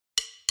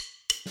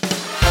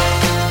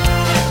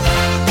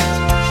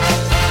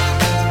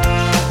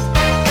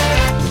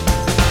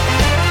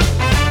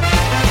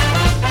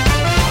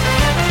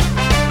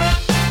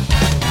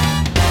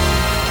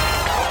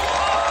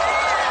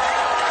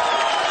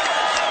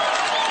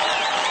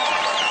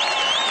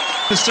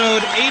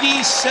Episode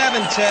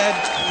 87, Ted.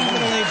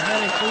 Middle-aged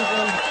men in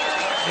Cleveland.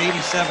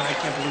 87. I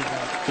can't believe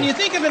that. When you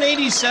think of an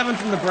 87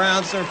 from the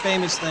Browns, their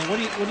famous thing, what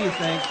do you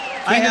think?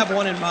 I have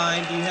one in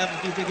mind. Do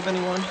you think of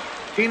anyone?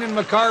 Keenan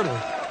McCardle.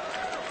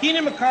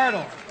 Keenan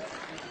McCardle.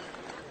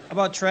 How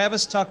about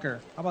Travis Tucker?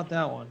 How about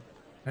that one?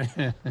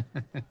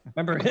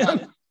 Remember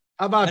him?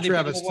 How about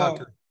Travis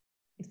Tucker?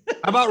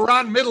 How about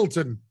Ron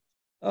Middleton?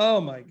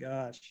 Oh my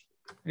gosh.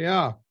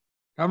 Yeah.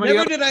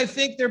 Never did I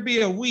think there'd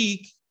be a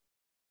week.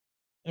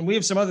 And we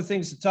have some other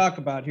things to talk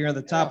about here on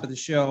the top of the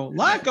show. A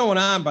lot going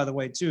on, by the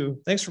way,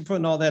 too. Thanks for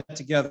putting all that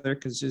together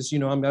because, as you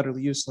know, I'm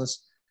utterly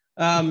useless.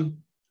 Have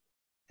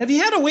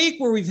you had a week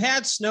where we've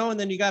had snow and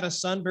then you got a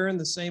sunburn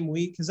the same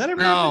week? Has that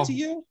ever happened to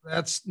you? No.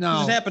 It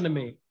just happened to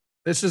me.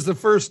 This is the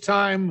first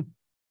time.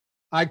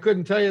 I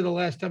couldn't tell you the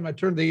last time I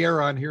turned the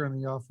air on here in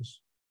the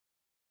office.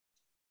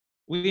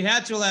 We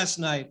had to last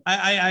night.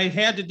 I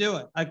had to do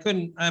it. I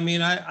couldn't. I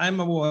mean, I'm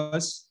a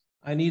wuss.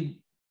 I need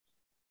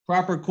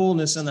proper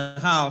coolness in the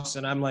house,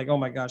 and I'm like, oh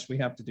my gosh, we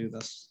have to do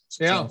this.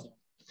 Yeah. So,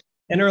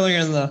 and earlier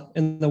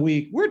in the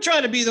week, we're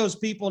trying to be those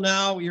people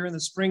now. You're in the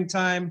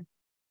springtime,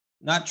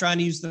 not trying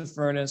to use the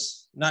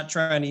furnace, not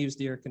trying to use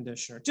the air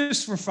conditioner,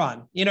 just for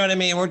fun. You know what I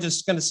mean? We're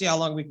just going to see how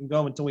long we can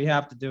go until we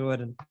have to do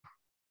it, and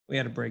we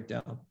had a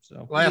breakdown.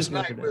 So last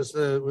night was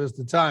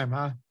the time,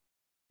 huh?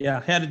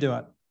 Yeah, had to do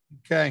it.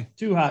 Okay.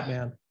 Too hot,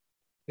 man.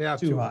 Yeah,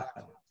 too hot.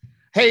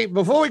 Hey,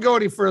 before we go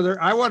any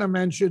further, I want to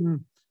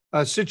mention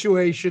a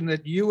situation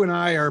that you and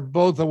I are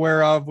both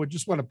aware of. We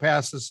just want to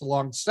pass this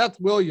along. Seth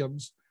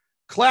Williams,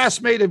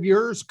 classmate of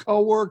yours,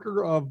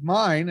 coworker of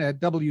mine at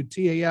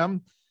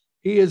WTAM.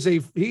 He is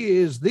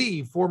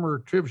the former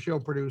Triv Show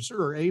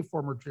producer, or a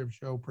former Triv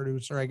Show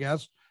producer, I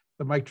guess,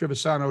 the Mike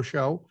Trivisano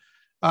show.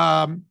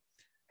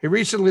 He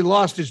recently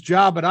lost his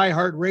job at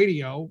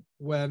iHeartRadio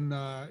when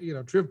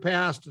Triv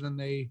passed, and then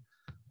they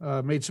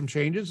made some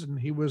changes, and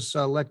he was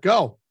let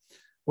go.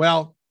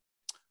 Well,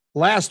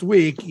 last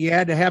week, he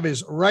had to have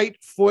his right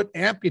foot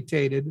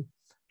amputated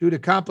due to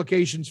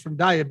complications from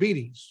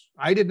diabetes.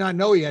 I did not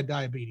know he had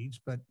diabetes,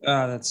 but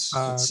that's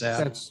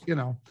sad. That's,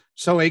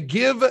 so a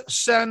Give,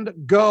 Send,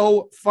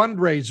 Go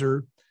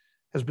fundraiser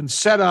has been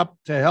set up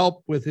to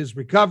help with his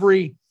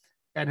recovery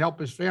and help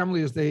his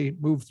family as they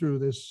move through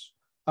this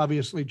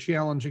obviously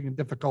challenging and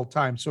difficult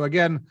time. So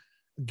again,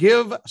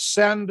 Give,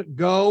 Send,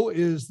 Go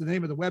is the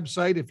name of the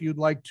website if you'd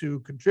like to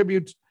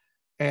contribute.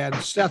 And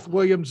Seth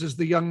Williams is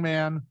the young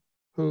man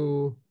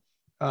who,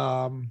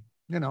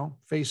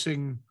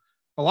 facing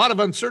a lot of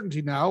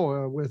uncertainty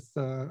now with,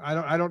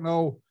 I don't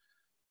know.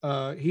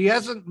 He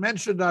hasn't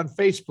mentioned on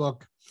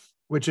Facebook,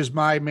 which is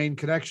my main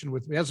connection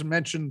with him. He hasn't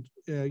mentioned,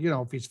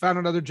 if he's found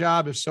another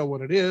job, if so,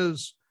 what it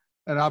is.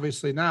 And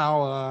obviously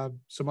now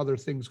some other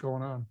things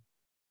going on.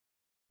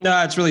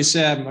 No, it's really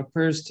sad. My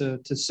prayers to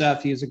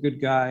Seth. He is a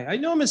good guy. I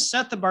know him as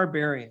Seth the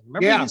Barbarian.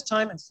 Remember his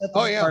time at Seth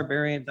the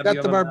Barbarian?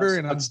 Seth the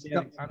Barbarian on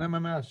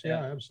MMS.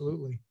 Yeah,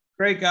 absolutely.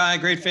 Great guy,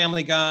 great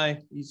family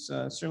guy. He's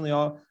certainly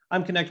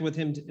I'm connected with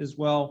him as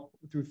well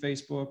through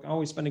Facebook.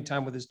 Always spending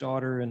time with his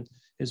daughter and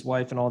his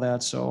wife and all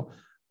that. So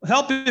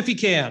help if you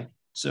can.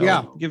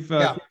 So give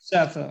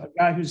Seth, a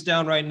guy who's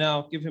down right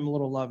now, give him a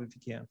little love if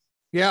you can.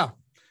 Yeah.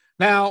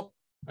 Now,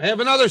 I have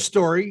another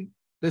story.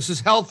 This is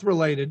health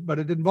related, but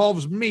it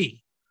involves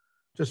me.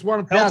 Just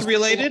want to health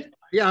related.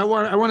 Yeah, I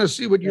want to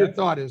see what your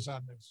thought is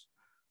on this.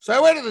 So I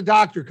went to the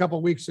doctor a couple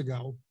of weeks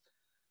ago,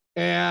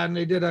 and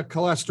they did a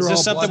cholesterol. Is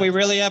this something we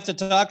really have to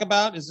talk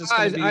about? Is this?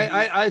 I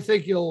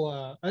think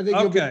you'll. I think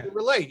you'll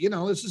relate.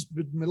 This is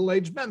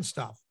middle-aged men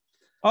stuff.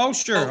 Oh,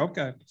 sure.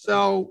 Okay.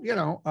 So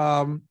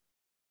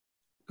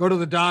go to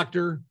the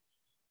doctor,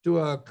 do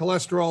a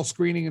cholesterol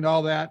screening and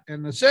all that,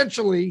 and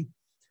essentially,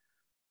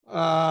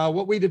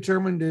 what we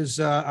determined is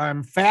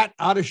I'm fat,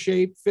 out of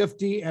shape,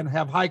 50, and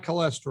have high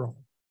cholesterol.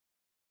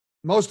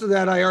 Most of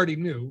that I already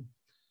knew.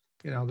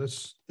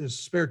 This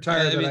spare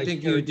tire.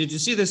 Did you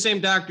see the same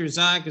doctor as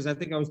I? Because I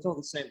think I was told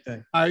the same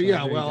thing.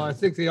 I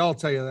think they all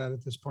tell you that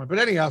at this point. But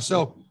anyhow,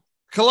 so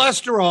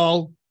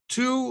cholesterol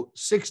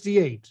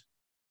 268.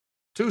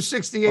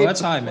 268. Oh,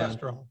 that's high, man.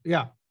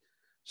 Yeah.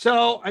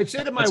 So I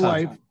said to my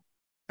wife,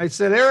 I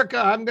said, Erica,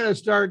 I'm going to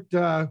start.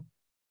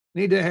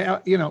 Need to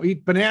have,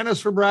 eat bananas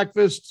for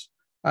breakfast.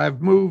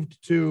 I've moved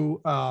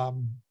to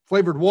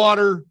flavored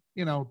water,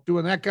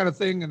 doing that kind of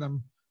thing. And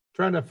I'm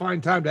trying to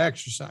find time to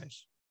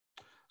exercise.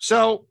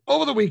 So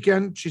over the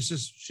weekend, she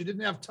says she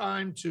didn't have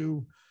time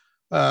to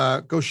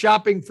go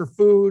shopping for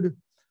food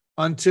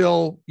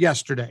until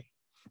yesterday.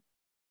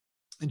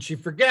 And she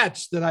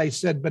forgets that I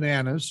said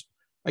bananas.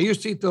 I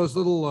used to eat those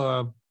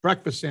little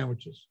breakfast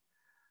sandwiches.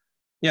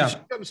 Yeah. She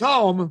comes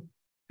home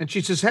and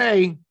she says,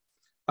 hey,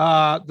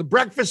 the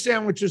breakfast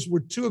sandwiches were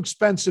too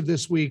expensive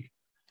this week,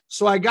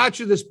 so I got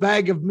you this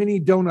bag of mini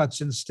donuts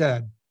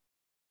instead.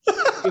 You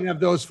can have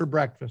those for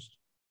breakfast.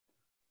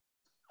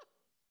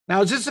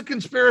 Now, is this a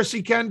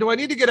conspiracy, Ken? Do I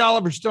need to get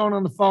Oliver Stone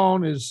on the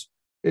phone?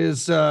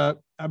 The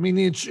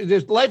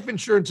life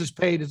insurance is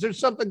paid. Is there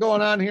something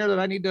going on here that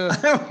I need to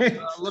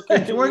look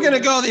into? We're going to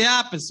go the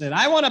opposite.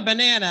 I want a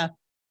banana.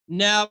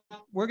 Now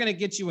we're going to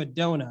get you a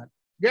donut.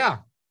 Yeah.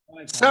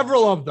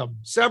 Several of them,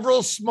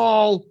 several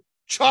small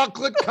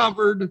chocolate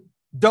covered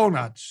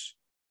donuts.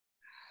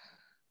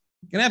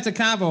 You're gonna have to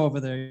convo over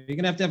there. You're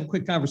gonna have to have a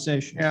quick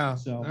conversation. Yeah.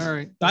 So all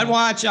right. I'd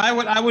watch.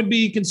 I would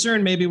be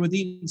concerned maybe with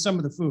eating some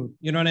of the food.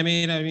 You know what I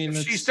mean?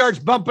 If she starts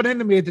bumping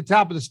into me at the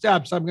top of the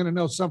steps, I'm gonna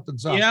know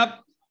something's up. Yep.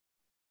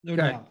 No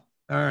doubt.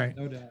 All right.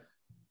 No doubt.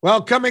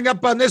 Well, coming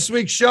up on this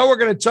week's show, we're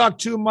going to talk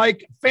to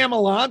Mike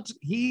Famillant.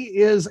 He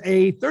is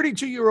a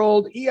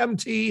 32-year-old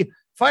EMT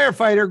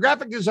firefighter,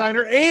 graphic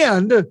designer,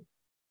 and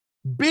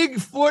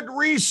Bigfoot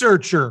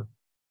researcher.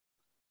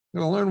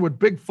 We're going to learn what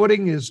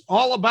Bigfooting is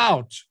all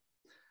about.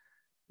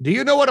 Do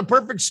you know what a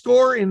perfect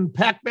score in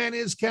Pac-Man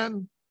is,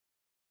 Ken?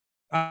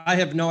 I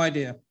have no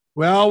idea.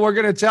 Well, we're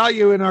going to tell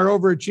you in our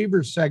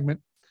Overachievers segment.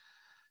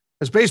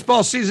 As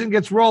baseball season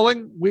gets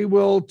rolling, we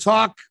will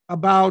talk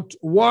about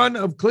one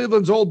of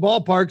Cleveland's old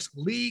ballparks,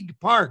 League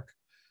Park,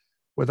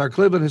 with our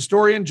Cleveland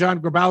historian, John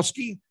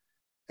Grabowski.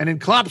 And in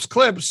Klopp's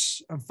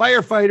Clips,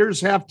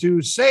 firefighters have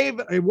to save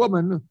a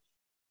woman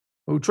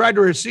who tried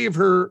to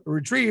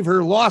retrieve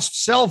her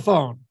lost cell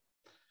phone.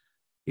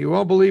 You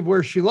won't believe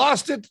where she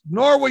lost it,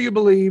 nor will you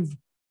believe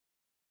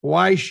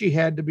why she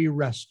had to be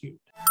rescued.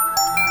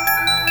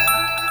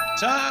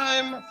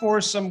 Time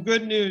for some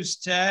good news,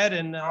 Ted.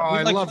 And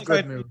I love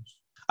good news.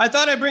 I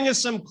thought I'd bring us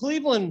some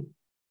Cleveland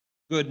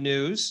good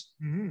news.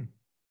 Mm-hmm.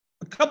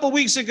 A couple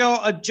weeks ago,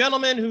 a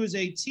gentleman who's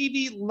a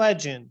TV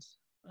legend.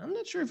 I'm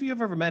not sure if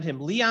you've ever met him.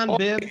 Leon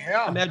Bibb.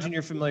 Yeah. I imagine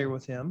you're familiar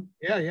with him.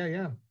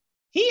 Yeah.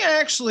 He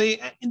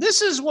actually,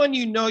 this is when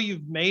you know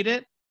you've made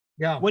it.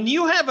 Yeah. When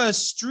you have a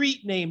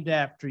street named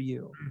after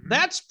you,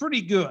 that's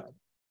pretty good.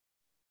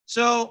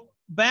 So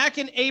back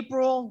in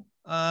April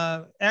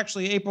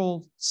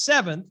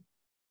 7th,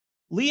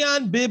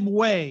 Leon Bibb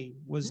Way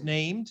was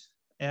named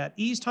at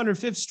East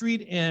 105th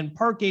Street and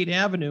Parkgate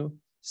Avenue.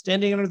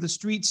 Standing under the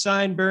street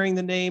sign bearing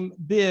the name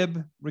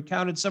Bibb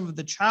recounted some of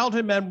the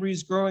childhood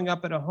memories growing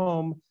up at a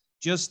home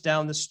just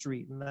down the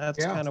street. And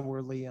that's kind of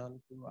where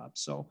Leon grew up.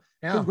 So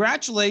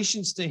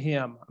congratulations to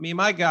him. I mean,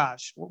 my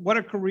gosh, what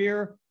a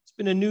career. It's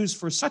been in news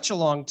for such a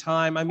long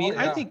time. I mean,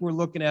 I think we're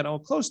looking at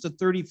close to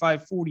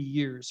 35, 40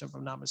 years, if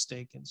I'm not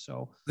mistaken.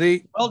 So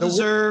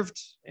well-deserved.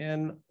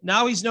 And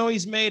now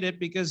he's made it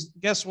because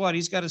guess what?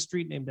 He's got a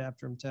street named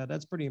after him, Ted.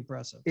 That's pretty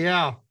impressive.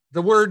 Yeah.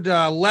 The word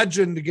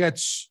legend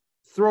gets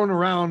thrown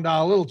around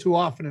a little too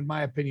often, in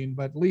my opinion,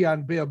 but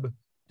Leon Bibb,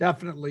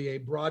 definitely a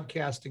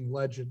broadcasting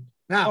legend.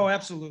 Now,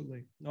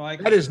 absolutely. No,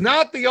 that is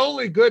not the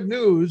only good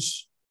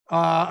news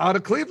out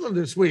of Cleveland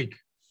this week.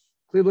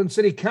 Cleveland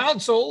City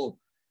Council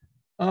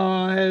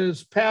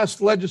has passed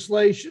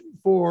legislation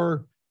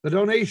for the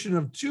donation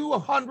of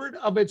 200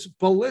 of its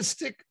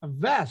ballistic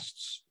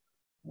vests.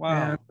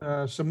 Wow.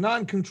 And some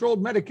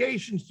non-controlled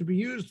medications to be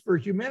used for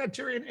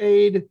humanitarian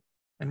aid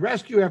and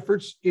rescue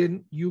efforts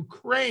in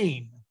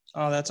Ukraine.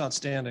 Oh, that's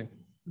outstanding.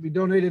 To be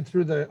donated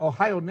through the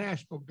Ohio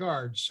National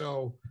Guard.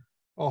 So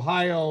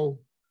Ohio,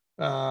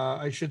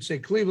 I should say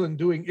Cleveland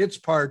doing its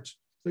part,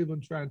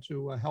 Cleveland trying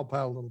to help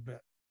out a little bit.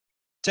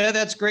 Ted,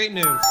 that's great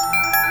news.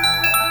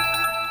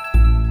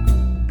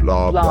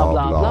 Blah, blah,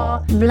 blah.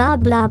 Blah,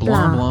 blah, blah. Blah, blah,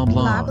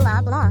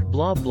 blah.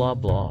 Blah, blah,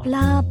 blah.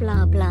 Blah,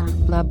 blah, blah.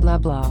 Blah, blah,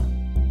 blah.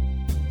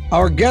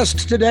 Our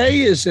guest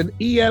today is an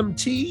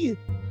EMT,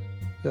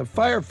 a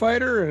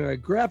firefighter, and a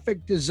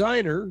graphic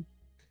designer.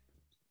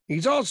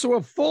 He's also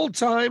a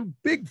full-time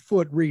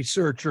Bigfoot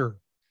researcher.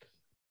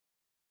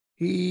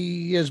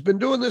 He has been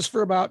doing this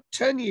for about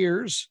 10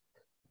 years.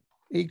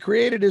 He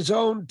created his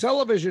own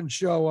television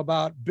show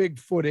about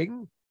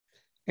Bigfooting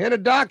and a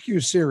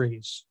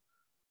docuseries.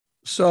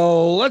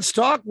 So let's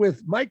talk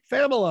with Mike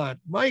Famillant.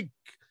 Mike,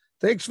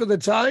 thanks for the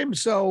time.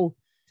 So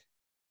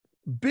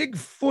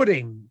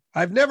Bigfooting,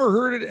 I've never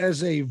heard it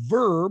as a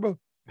verb.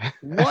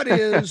 What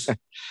is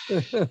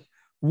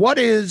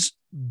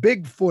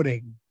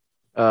Bigfooting?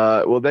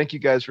 Well, thank you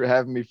guys for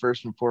having me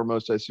first and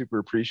foremost. I super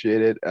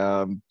appreciate it.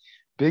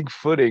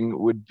 Bigfooting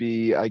would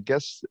be, I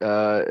guess,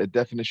 a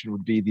definition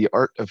would be the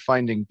art of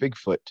finding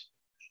Bigfoot.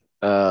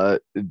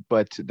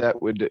 But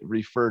that would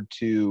refer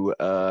to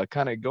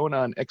kind of going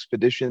on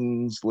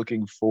expeditions,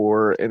 looking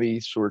for any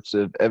sorts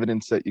of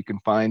evidence that you can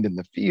find in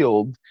the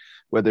field,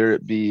 whether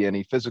it be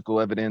any physical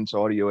evidence,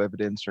 audio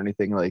evidence, or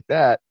anything like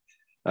that.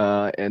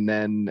 And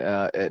then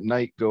at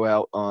night, go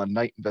out on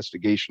night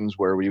investigations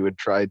where we would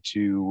try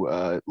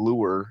to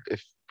lure,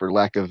 if for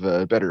lack of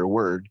a better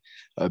word,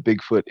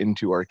 Bigfoot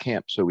into our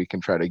camp so we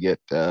can try to get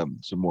some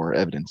more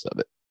evidence of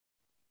it.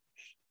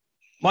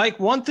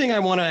 Mike, one thing I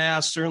want to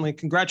ask, certainly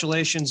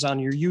congratulations on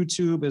your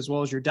YouTube as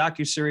well as your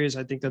docuseries.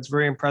 I think that's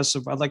very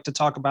impressive. I'd like to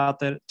talk about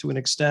that to an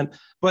extent,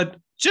 but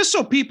just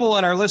so people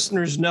and our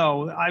listeners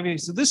know, I mean,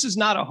 so this is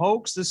not a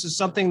hoax. This is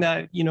something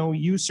that,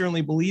 you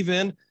certainly believe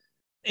in.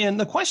 And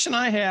the question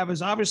I have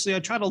is, obviously I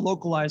try to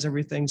localize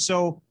everything.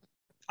 So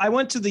I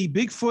went to the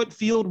Bigfoot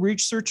Field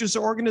Researchers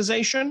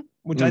Organization,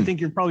 which I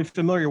think you're probably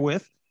familiar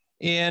with,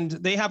 and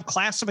they have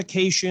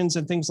classifications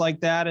and things like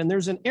that. And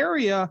there's an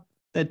area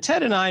that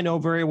Ted and I know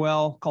very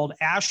well called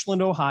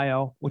Ashland,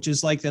 Ohio, which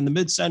is like in the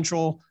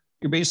mid-central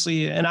You're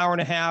basically an hour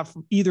and a half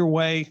either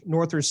way,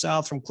 north or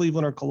south, from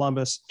Cleveland or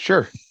Columbus.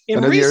 Sure.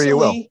 And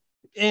recently,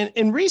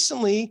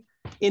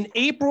 in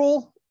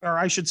April, or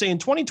I should say in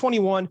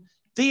 2021,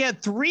 they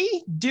had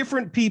 3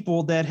 different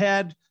people that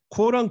had,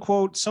 quote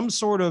unquote, some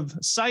sort of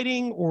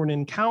sighting or an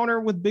encounter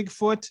with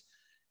Bigfoot.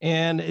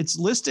 And it's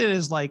listed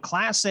as like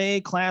Class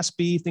A, Class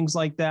B, things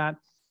like that.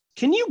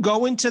 Can you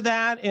go into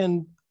that?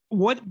 And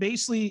what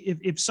basically,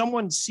 if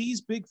someone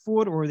sees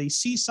Bigfoot or they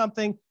see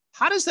something,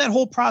 how does that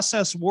whole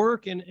process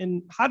work?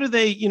 And how do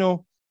they,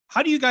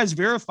 how do you guys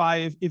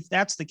verify if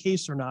that's the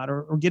case or not,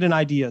 or get an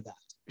idea of that?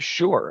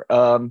 Sure.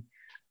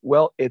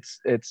 Well,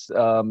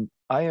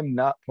 I am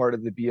not part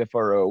of the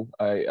BFRO.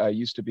 I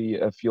used to be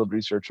a field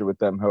researcher with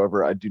them.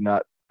 However, I do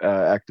not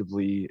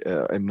actively,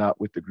 I'm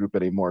not with the group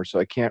anymore. So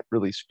I can't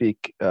really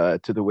speak to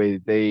the way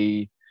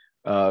they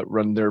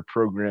run their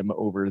program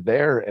over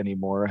there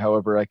anymore.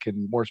 However, I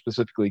can more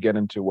specifically get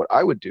into what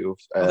I would do.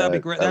 That'd be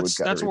great. That's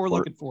what we're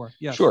looking for.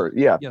 Yeah. Sure.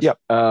 Yeah. Yes. Yep.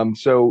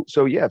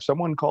 So yeah, if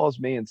someone calls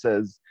me and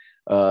says,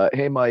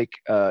 hey, Mike,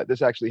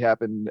 this actually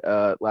happened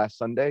last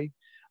Sunday.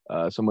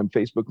 Someone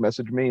Facebook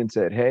messaged me and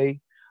said, hey,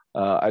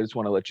 I just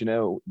want to let you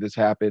know this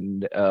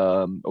happened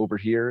over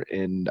here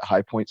in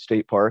High Point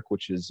State Park,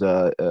 which is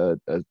a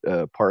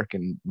park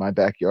in my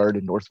backyard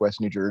in Northwest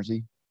New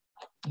Jersey.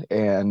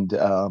 And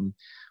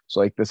so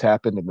like this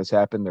happened and this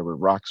happened. There were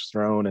rocks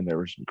thrown and there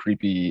were some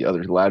creepy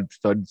other loud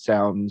thud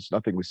sounds.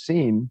 Nothing was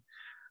seen.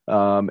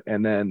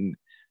 And then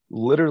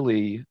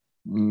literally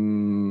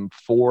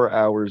 4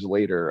 hours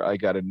later, I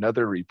got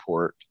another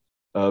report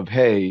of,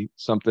 hey,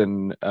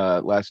 something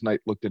last night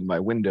looked in my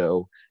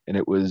window and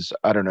it was,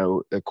 I don't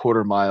know, a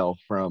quarter mile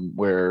from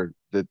where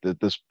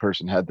this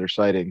person had their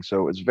sighting.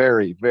 So it was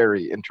very,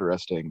 very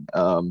interesting.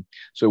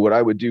 So what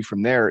I would do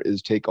from there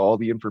is take all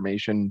the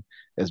information,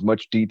 as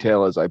much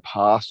detail as I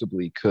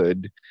possibly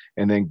could,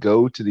 and then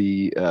go to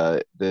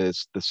the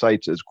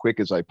sites as quick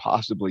as I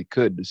possibly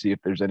could to see if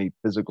there's any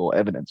physical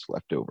evidence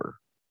left over.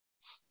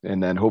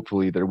 And then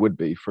hopefully there would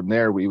be. From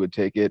there, we would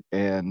take it,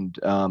 and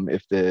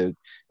if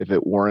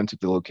it warrants, if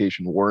the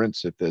location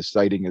warrants, if the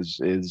sighting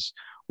is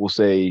we'll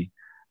say,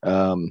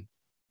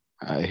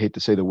 I hate to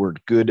say the word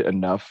good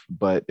enough,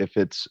 but if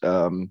it's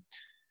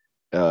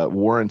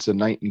warrants a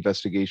night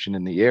investigation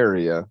in the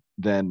area,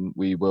 then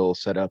we will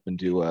set up and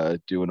do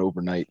an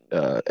overnight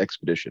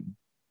expedition.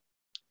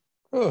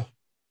 Oh,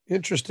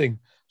 interesting.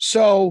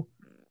 So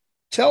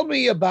tell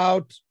me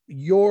about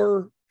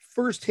your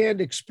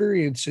firsthand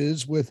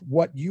experiences with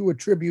what you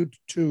attribute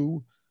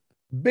to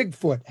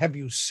Bigfoot. Have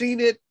you seen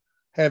it?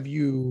 Have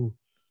you,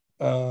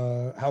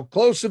 how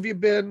close have you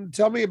been?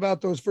 Tell me about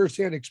those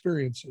firsthand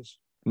experiences.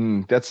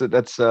 That's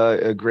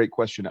a great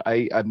question.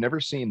 I've never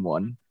seen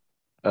one.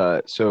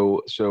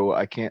 So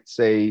I can't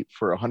say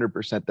for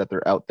 100% that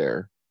they're out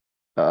there.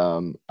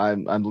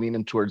 I'm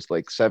leaning towards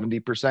like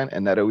 70%,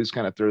 and that always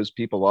kind of throws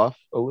people off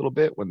a little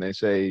bit when they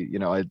say,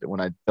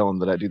 when I tell them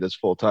that I do this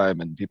full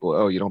time, and people,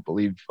 oh, you don't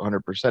believe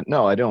 100%?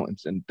 No, I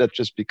don't. And that's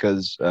just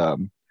because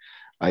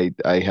I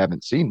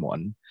haven't seen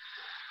one.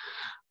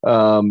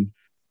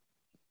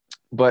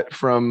 But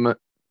from,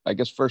 I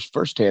guess,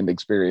 firsthand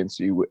experience,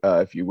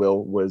 if you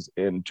will, was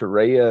in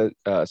Torreya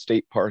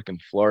State Park in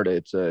Florida.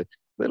 It's a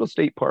little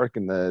state park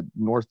in the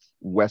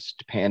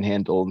northwest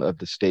panhandle of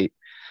the state,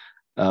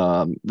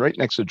 right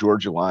next to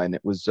Georgia line.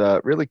 It was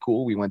really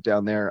cool. We went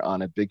down there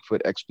on a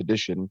Bigfoot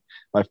expedition.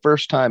 My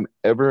first time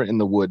ever in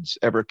the woods,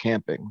 ever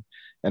camping.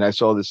 And I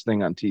saw this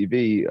thing on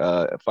TV,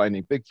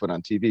 Finding Bigfoot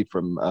on TV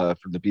from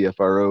the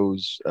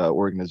BFRO's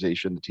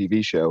organization, the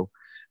TV show.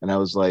 And I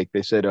was like,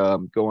 they said,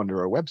 go onto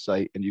our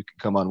website and you can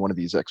come on one of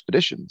these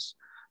expeditions.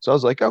 So I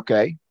was like,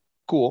 okay,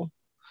 cool.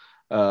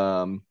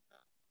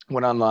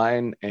 Went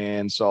online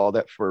and saw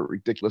that for a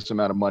ridiculous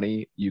amount of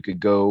money, you could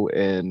go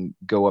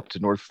up to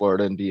North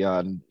Florida and be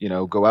on,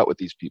 go out with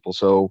these people.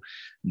 So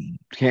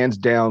hands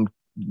down,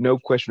 no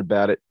question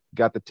about it,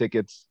 got the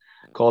tickets,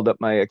 called up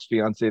my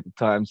ex-fiance at the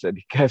time, said,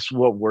 guess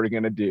what we're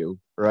going to do,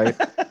 right?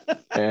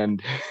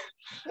 and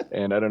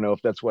I don't know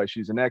if that's why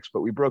she's an ex,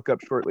 but we broke up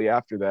shortly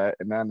after that.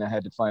 And then I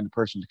had to find a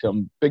person to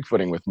come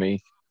Bigfooting with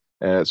me.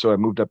 So I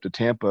moved up to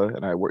Tampa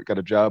and I got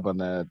a job on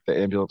the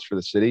ambulance for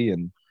the city.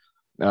 And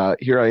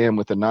here I am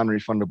with a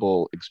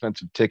non-refundable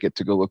expensive ticket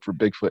to go look for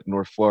Bigfoot in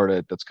North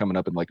Florida that's coming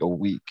up in like a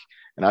week.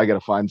 And I got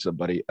to find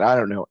somebody. And I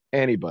don't know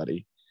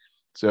anybody.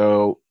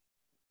 So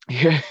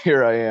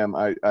here I am.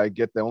 I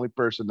get the only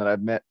person that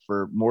I've met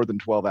for more than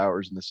 12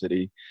 hours in the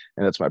city.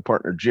 And that's my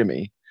partner,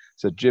 Jimmy.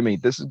 So Jimmy,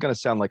 this is going to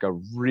sound like a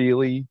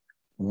really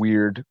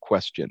weird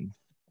question,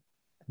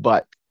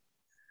 but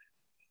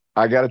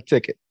I got a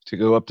ticket to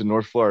go up to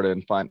North Florida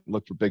and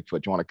look for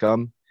Bigfoot. You want to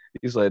come?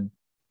 He said,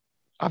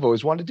 I've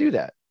always wanted to do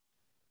that.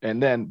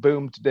 And then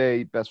boom,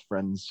 today, best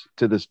friends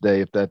to this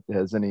day, if that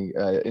has any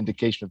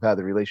indication of how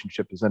the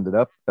relationship has ended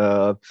up.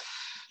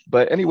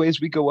 But anyways,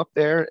 we go up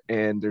there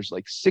and there's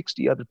like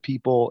 60 other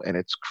people and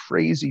it's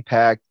crazy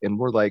packed. And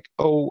we're like,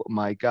 oh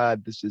my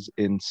God, this is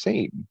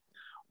insane.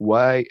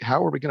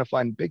 How are we going to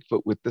find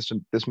Bigfoot with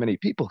this many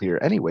people here?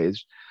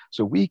 Anyways,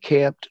 so we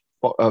camped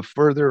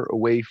further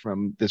away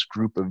from this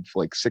group of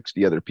like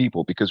 60 other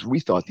people because we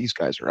thought these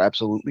guys are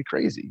absolutely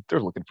crazy. They're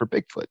looking for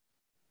Bigfoot,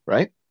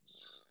 right?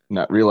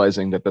 Not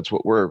realizing that that's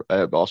what we're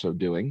also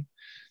doing.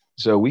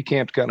 So we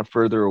camped kind of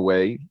further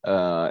away,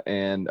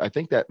 and I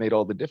think that made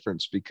all the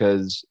difference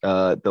because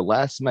the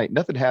last night,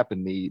 nothing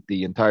happened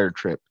the entire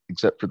trip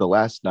except for the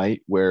last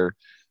night where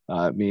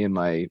me and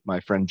my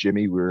friend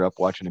Jimmy, we were up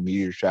watching a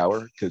meteor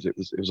shower because it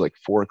was like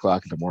 4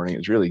 o'clock in the morning. It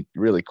was really,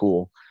 really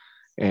cool.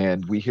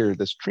 And we hear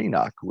this tree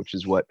knock, which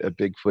is what a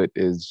Bigfoot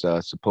is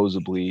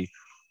supposedly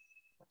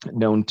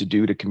known to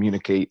do to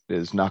communicate,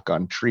 is knock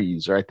on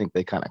trees, or I think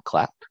they kind of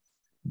clap.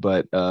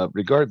 But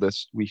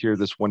regardless, we hear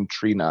this one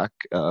tree knock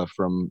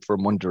from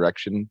one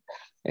direction,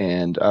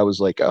 and I was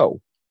like,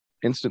 oh,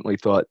 instantly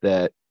thought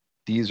that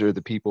these are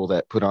the people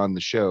that put on the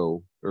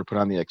show or put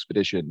on the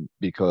expedition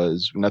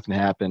because nothing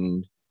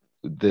happened.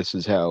 This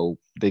is how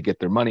they get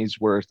their money's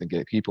worth and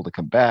get people to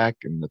come back.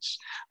 And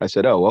I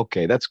said, oh,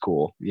 okay, that's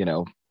cool.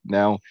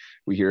 Now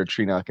we hear a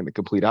tree knock in the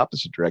complete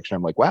opposite direction.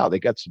 I'm like, wow, they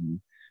got some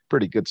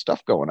pretty good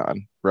stuff going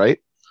on, right?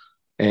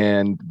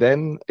 And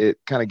then it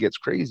kind of gets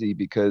crazy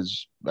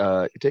because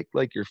you take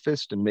like your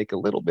fist and make a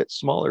little bit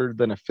smaller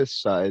than a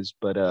fist size,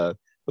 but a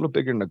little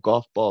bigger than a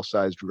golf ball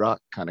sized rock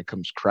kind of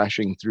comes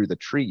crashing through the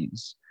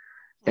trees.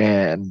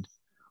 And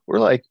we're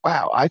like,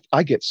 wow,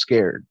 I get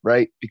scared,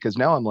 right? Because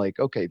now I'm like,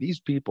 okay, these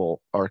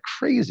people are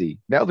crazy.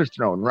 Now they're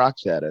throwing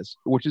rocks at us,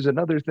 which is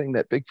another thing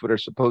that Bigfoot are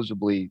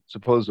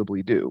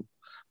supposedly do.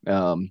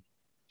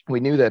 We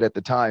knew that at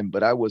the time,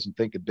 but I wasn't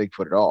thinking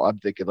Bigfoot at all. I'm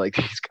thinking like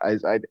these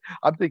guys,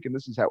 I'm thinking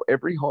this is how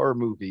every horror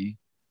movie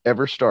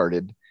ever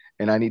started,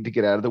 and I need to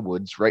get out of the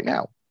woods right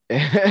now.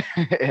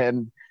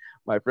 And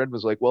my friend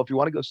was like, well, if you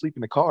want to go sleep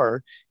in the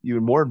car, you're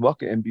more than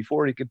welcome. And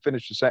before he could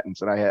finish the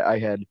sentence, and I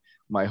had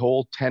my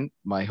whole tent,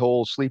 my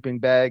whole sleeping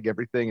bag,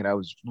 everything, and I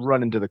was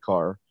running to the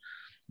car.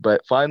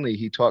 But finally,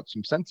 he talked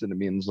some sense into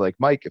me and was like,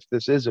 Mike, if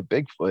this is a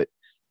Bigfoot,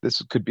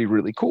 this could be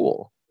really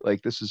cool.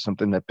 Like this is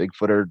something that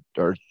Bigfoot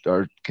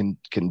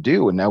can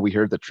do. And now we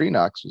heard the tree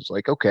knocks. It's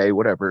like, okay,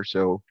 whatever.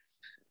 So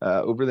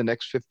over the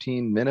next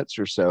 15 minutes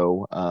or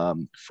so,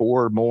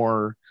 4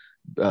 more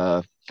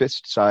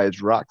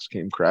fist-sized rocks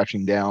came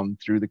crashing down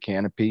through the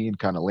canopy and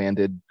kind of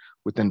landed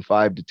within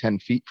 5 to 10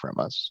 feet from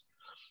us.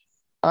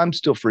 I'm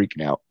still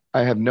freaking out.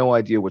 I have no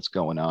idea what's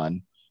going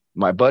on.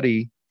 My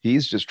buddy,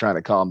 he's trying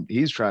to calm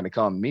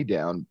me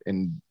down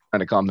and trying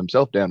to calm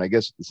himself down, I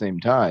guess, at the same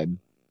time.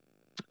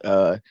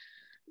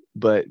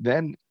 But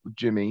then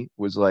Jimmy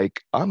was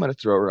like, I'm going to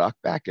throw a rock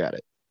back at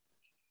it.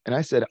 And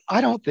I said,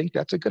 I don't think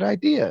that's a good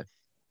idea.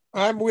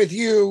 I'm with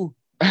you.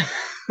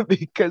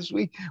 Because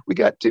we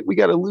got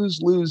a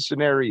lose-lose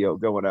scenario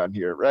going on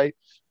here, right?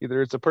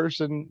 Either it's a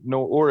person,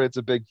 or it's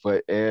a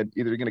Bigfoot, and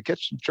either you're going to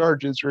catch some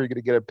charges or you're going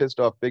to get a pissed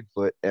off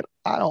Bigfoot. And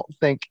I don't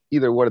think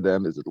either one of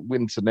them is a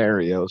win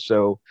scenario.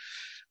 So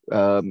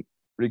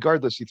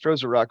regardless, he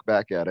throws a rock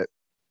back at it.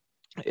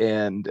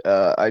 And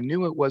I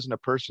knew it wasn't a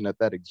person at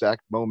that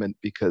exact moment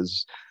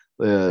because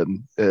a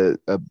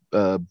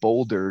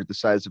boulder the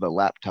size of a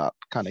laptop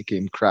kind of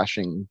came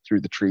crashing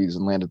through the trees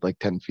and landed like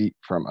 10 feet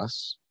from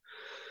us.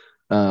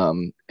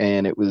 And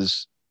it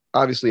was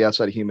obviously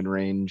outside of human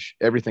range.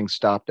 Everything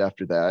stopped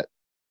after that.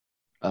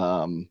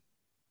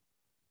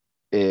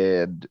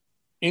 And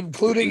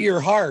including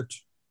your heart.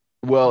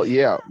 Well,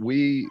 yeah,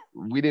 we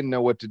didn't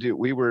know what to do.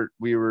 We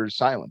were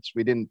silenced.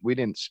 We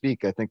didn't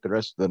speak. I think the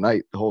rest of the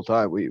night, the whole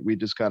time, we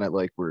just kind of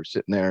like were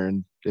sitting there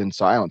in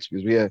silence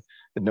because we had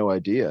no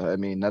idea. I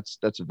mean,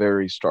 that's a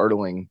very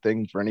startling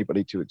thing for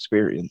anybody to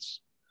experience.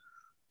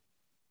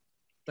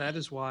 That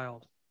is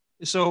wild.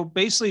 So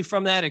basically,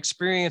 from that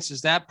experience,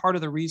 is that part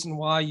of the reason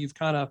why you've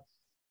kind of,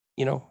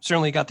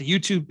 certainly got the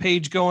YouTube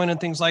page going and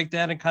things like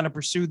that, and kind of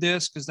pursued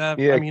this? Because I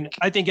mean,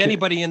 I think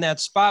anybody in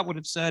that spot would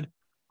have said,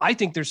 I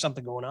think there's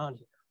something going on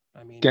here.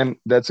 I mean, Ken,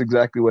 that's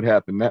exactly what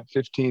happened. That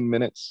 15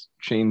 minutes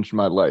changed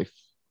my life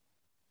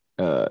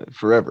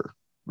forever.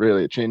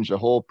 Really, it changed the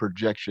whole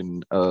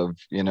projection of,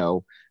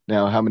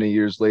 now how many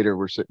years later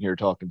we're sitting here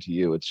talking to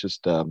you. It's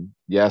just,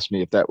 you asked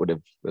me if that would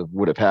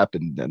have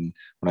happened. And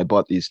when I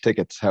bought these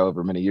tickets,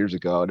 however many years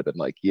ago, I'd have been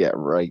like, yeah,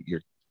 right.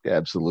 You're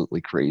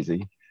absolutely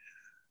crazy.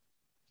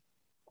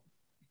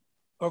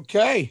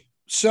 Okay.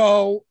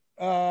 So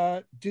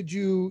did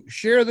you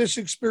share this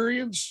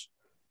experience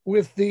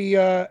with the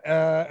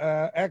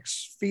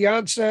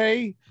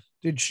ex-fiance?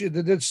 Did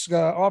this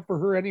offer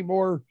her any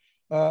more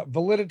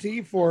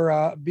validity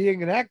for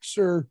being an ex,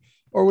 or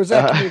was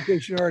that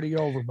communication already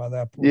over by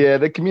that point? Yeah,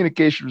 the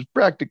communication was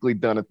practically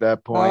done at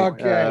that point.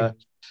 Okay.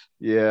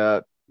 Yeah.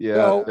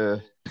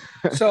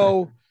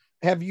 So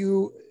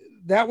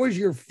that was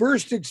your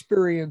first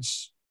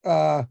experience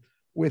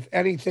with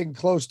anything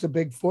close to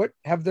Bigfoot?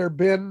 Have there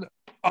been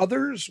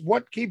others?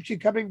 What keeps you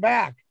coming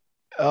back?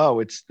 Oh,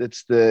 it's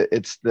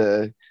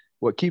the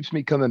what keeps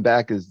me coming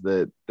back is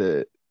the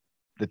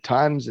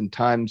times and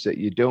times that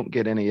you don't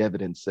get any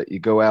evidence, that you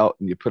go out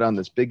and you put on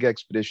this big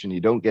expedition,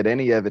 you don't get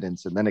any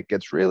evidence, and then it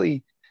gets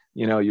really,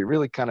 you're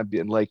really kind of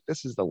being like,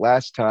 this is the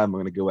last time I'm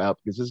going to go out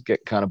because this is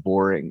getting kind of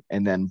boring,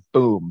 and then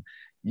boom,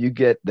 you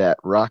get that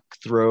rock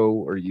throw,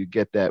 or you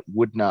get that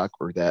wood knock,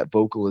 or that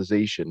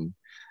vocalization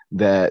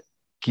that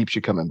keeps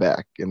you coming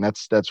back. And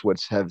that's what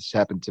has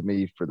happened to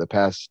me for the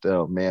past,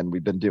 oh man,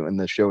 we've been doing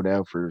this show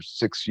now for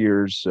 6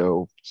 years,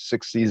 so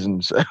 6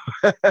 seasons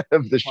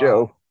of the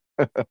show.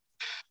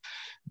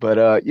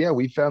 But yeah,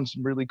 we found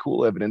some really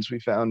cool evidence. We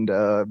found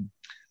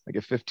like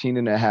a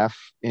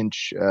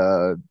 15.5-inch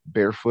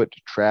barefoot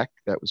track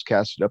that was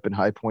casted up in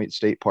High Point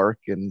State Park,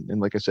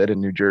 and like I said, in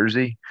New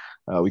Jersey.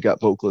 We got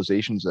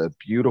vocalizations, a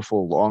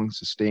beautiful long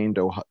sustained,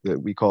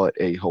 we call it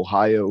a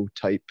Ohio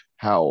type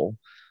howl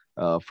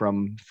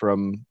from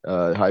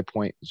High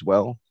Point as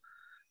well.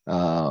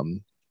 I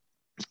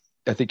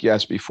think you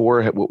asked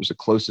before what was the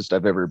closest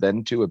I've ever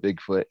been to a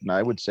Bigfoot, and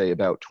I would say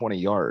about 20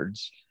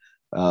 yards.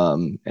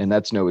 And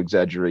that's no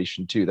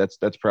exaggeration too.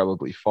 That's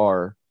probably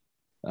far,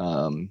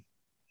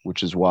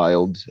 which is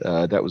wild.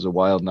 That was a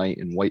wild night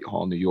in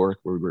Whitehall, New York,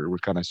 where we're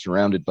kind of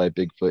surrounded by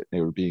Bigfoot.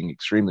 They were being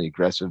extremely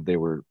aggressive. They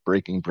were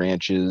breaking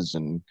branches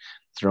and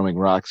throwing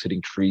rocks,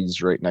 hitting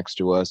trees right next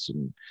to us,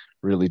 and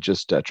really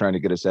just trying to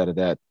get us out of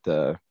that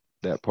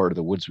part of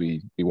the woods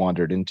we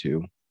wandered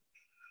into.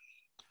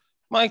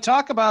 Mike,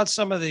 talk about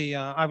some of the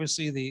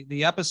obviously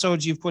the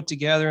episodes you've put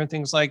together and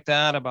things like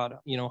that about,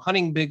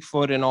 hunting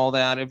Bigfoot and all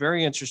that. I'm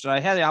very interested. I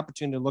had the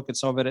opportunity to look at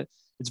some of it.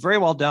 It's very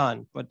well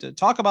done, but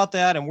talk about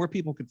that and where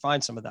people could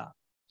find some of that.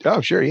 Oh,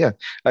 sure. Yeah.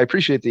 I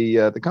appreciate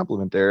the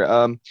compliment there.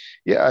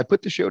 Yeah, I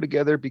put the show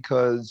together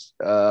because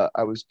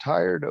I was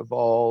tired of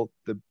all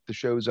the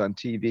shows on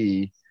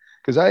TV,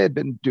 because I had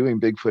been doing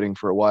Bigfooting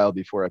for a while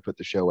before I put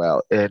the show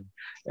out. And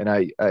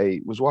I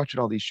was watching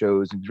all these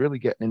shows and really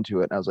getting into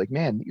it. And I was like,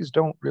 man, these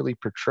don't really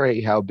portray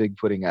how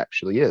Bigfooting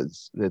actually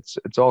is. It's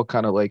all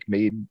kind of like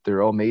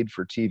they're all made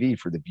for TV,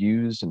 for the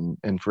views and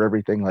for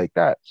everything like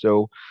that.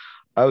 So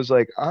I was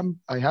like,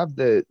 I have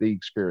the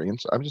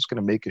experience. I'm just going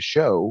to make a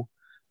show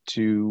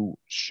to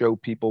show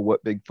people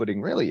what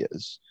Bigfooting really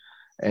is.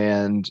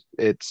 And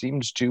it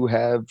seems to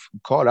have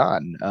caught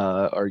on.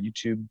 Our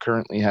YouTube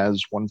currently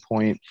has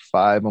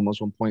 1.5,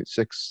 almost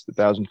 1.6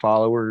 thousand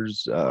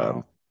followers.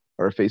 Wow.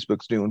 Our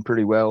Facebook's doing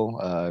pretty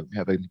well. We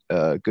have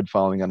a good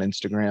following on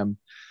Instagram.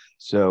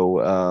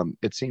 So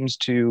it seems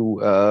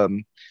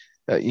to,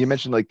 you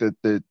mentioned like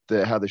the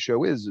how the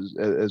show is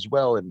as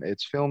well. And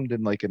it's filmed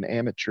in like an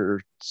amateur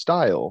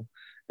style.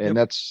 And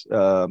Yep.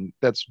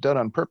 that's done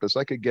on purpose.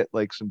 I could get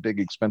like some big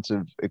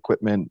expensive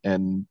equipment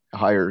and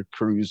hire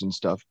crews and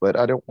stuff, but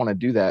I don't want to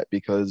do that,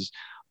 because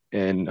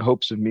in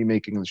hopes of me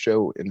making the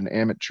show in an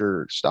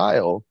amateur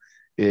style,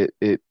 I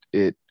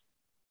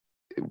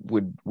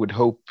would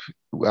hope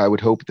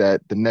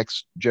that the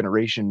next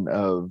generation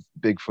of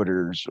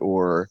Bigfooters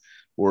or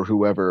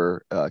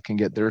whoever can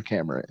get their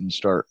camera and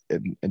start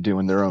and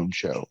doing their own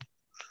show.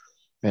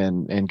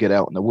 And get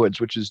out in the woods,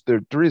 which is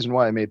the reason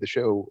why I made the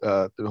show.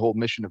 The whole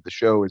mission of the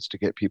show is to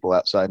get people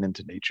outside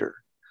into nature,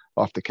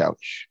 off the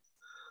couch.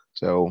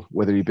 So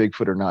whether you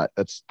Bigfoot or not,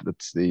 that's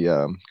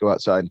the go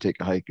outside and take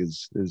a hike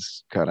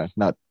is kind of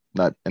not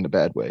in a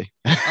bad way.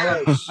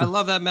 I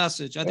love that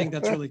message. I think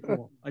that's really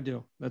cool. I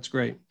do. That's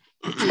great.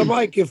 So,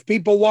 Mike, if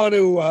people want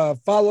to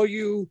follow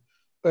you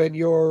and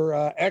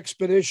your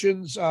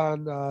expeditions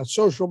on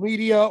social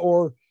media,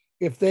 or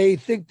if they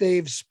think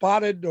they've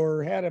spotted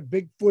or had a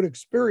Bigfoot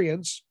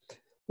experience,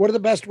 what are the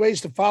best ways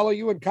to follow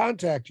you and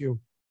contact you?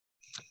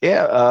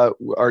 Yeah,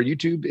 our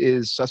YouTube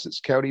is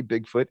Sussex County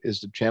Bigfoot is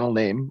the channel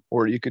name,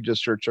 or you could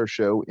just search our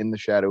show In the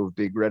Shadow of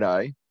Big Red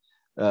Eye.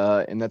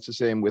 And that's the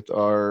same with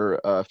our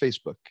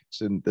Facebook.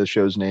 It's in the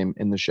show's name,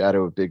 In the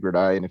Shadow of Big Red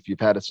Eye. And if you've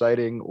had a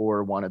sighting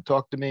or want to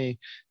talk to me,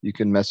 you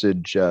can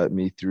message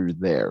me through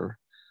there.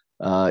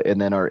 And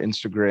then our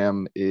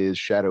Instagram is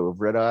Shadow of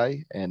Red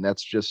Eye, and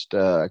that's just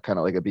kind of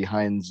like a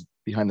behind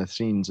the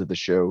scenes of the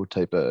show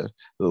type of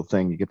little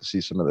thing. You get to see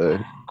some of the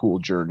cool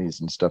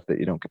journeys and stuff that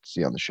you don't get to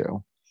see on the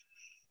show.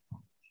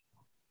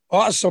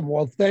 Awesome.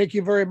 Well, thank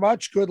you very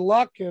much. Good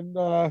luck. And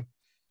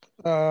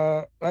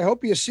I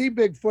hope you see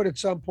Bigfoot at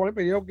some point,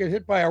 but you don't get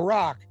hit by a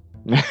rock.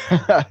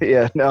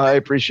 Yeah, no, I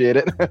appreciate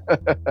it.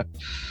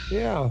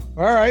 Yeah.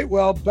 All right.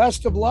 Well,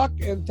 best of luck,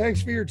 and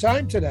thanks for your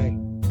time today.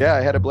 Yeah,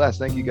 I had a blast.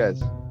 Thank you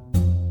guys.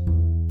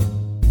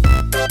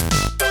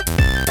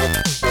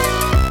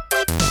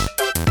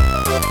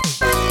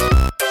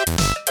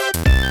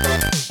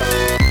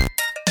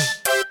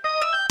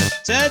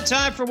 Ted,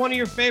 time for one of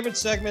your favorite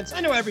segments.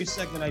 I know every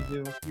segment I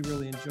do you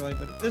really enjoy,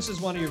 but this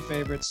is one of your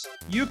favorites.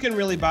 You can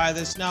really buy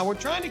this. Now, we're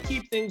trying to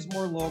keep things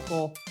more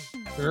local.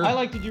 Sure. I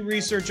like to do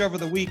research over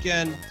the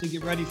weekend to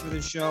get ready for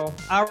this show,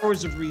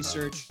 hours of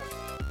research.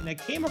 And I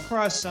came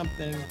across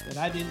something that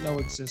I didn't know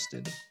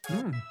existed.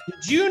 Did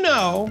you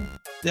know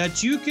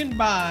that you can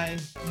buy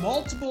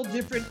multiple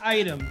different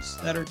items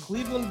that are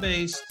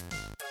Cleveland-based,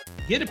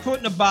 get it put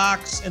in a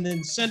box, and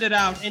then send it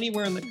out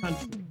anywhere in the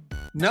country?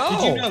 No.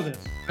 Did you know this?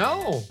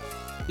 No.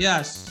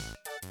 Yes.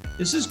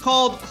 This is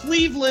called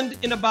Cleveland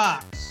in a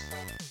Box.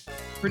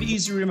 Pretty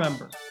easy to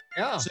remember.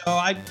 Yeah. So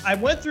I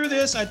went through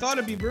this. I thought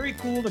it'd be very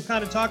cool to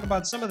kind of talk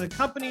about some of the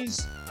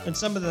companies and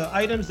some of the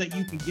items that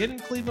you can get in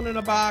Cleveland in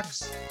a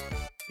Box.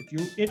 If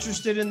you're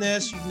interested in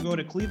this, you can go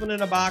to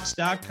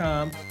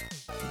clevelandinabox.com.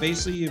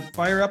 Basically, you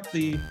fire up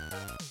the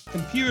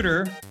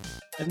computer,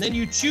 and then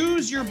you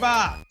choose your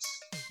box.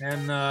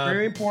 And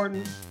very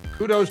important.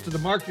 Kudos to the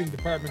marketing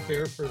department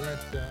there for that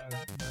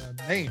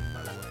name,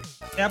 by the way.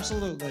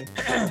 Absolutely.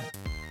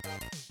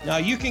 Now,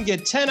 you can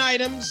get 10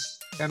 items,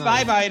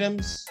 5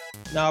 items.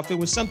 Now, if it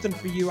was something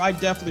for you, I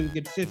definitely would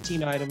get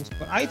 15 items.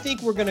 But I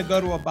think we're going to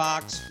go to a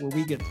box where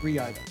we get 3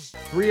 items.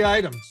 3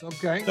 items.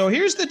 Okay. So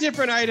here's the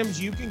different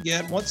items you can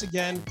get. Once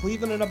again,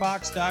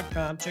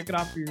 clevelandinabox.com. Check it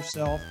out for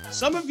yourself.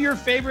 Some of your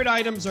favorite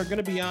items are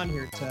going to be on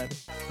here, Ted.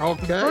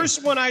 Okay. The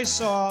first one I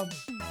saw,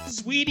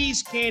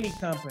 Sweeties Candy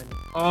Company.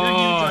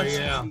 Oh,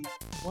 yeah. Sweeties.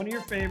 One of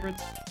your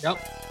favorites. Yep.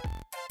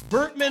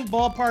 Bertman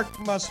Ballpark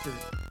Mustard.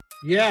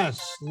 Yes.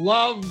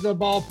 Love the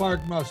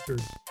ballpark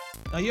mustard.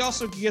 Now, you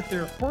also can get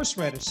their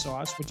horseradish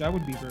sauce, which I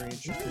would be very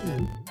interested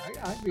in.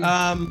 I'd be...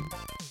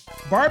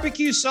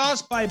 Barbecue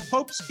sauce by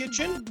Pope's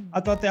Kitchen.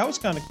 I thought that was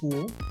kind of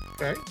cool.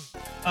 Okay.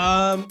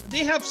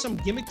 They have some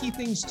gimmicky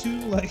things too.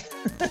 Like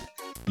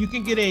you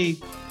can get a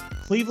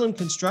Cleveland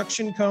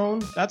construction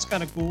cone. That's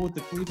kind of cool with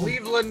the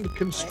Cleveland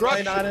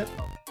construction on it.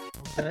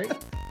 Okay.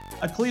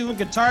 A Cleveland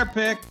guitar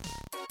pick,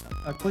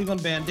 a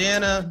Cleveland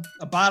bandana,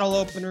 a bottle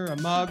opener, a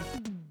mug.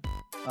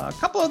 A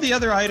couple of the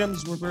other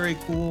items were very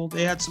cool.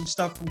 They had some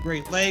stuff from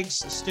Great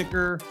Lakes, a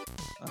sticker.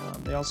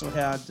 They also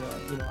had,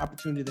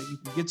 opportunity that you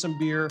can get some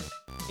beer.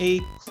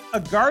 A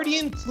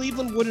Guardian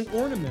Cleveland wooden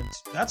ornament.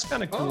 That's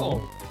kind of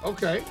cool. Oh,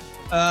 okay.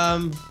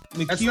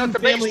 McCune that's not the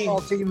family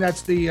baseball team.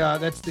 That's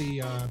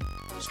the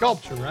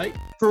sculpture, right?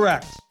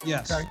 Correct.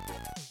 Yes. Okay.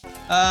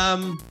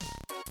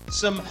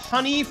 Some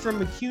honey from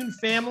McCune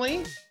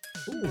family.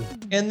 Ooh.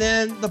 And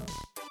then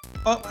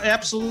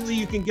absolutely,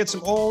 you can get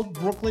some old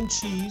Brooklyn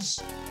cheese.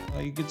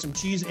 You get some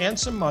cheese and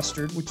some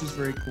mustard, which is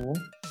very cool.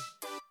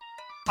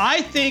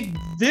 I think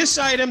this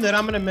item that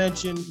I'm going to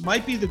mention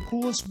might be the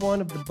coolest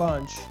one of the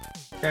bunch.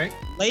 Okay.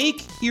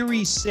 Lake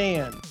Erie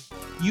Sand.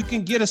 You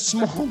can get a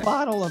small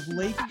bottle of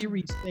Lake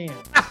Erie Sand.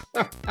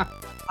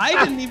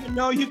 I didn't even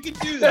know you could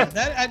do that.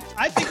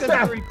 I think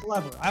that's very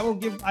clever. I will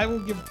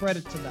give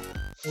credit to that.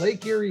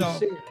 Lake Erie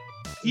Sand.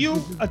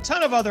 A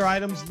ton of other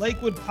items.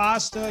 Lakewood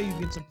Pasta. You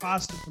get some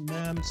pasta from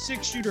them.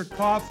 6 Shooter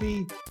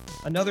Coffee,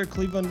 another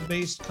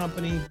Cleveland-based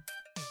company.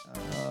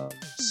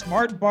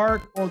 Smart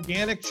Bark,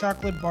 organic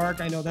chocolate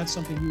bark. I know that's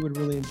something you would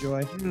really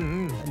enjoy.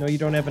 Mm-hmm. I know you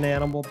don't have an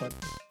animal, but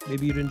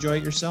maybe you'd enjoy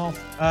it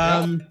yourself.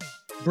 Yep.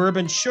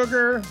 Bourbon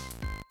Sugar.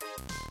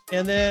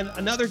 And then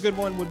another good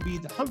one would be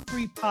the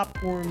Humphrey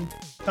Popcorn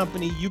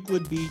Company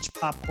Euclid Beach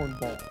Popcorn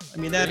Bowl. I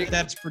mean,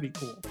 that's pretty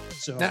cool.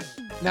 So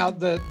now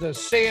the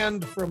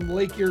sand from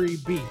Lake Erie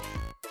Beach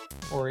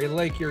or a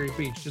Lake Erie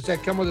Beach, does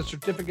that come with a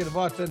certificate of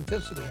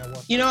authenticity? I wonder.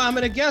 I'm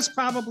going to guess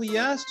probably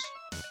yes.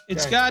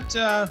 It's got,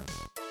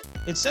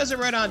 it says it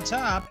right on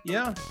top.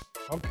 Yeah.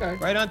 Okay.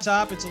 Right on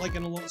top. It's like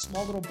in a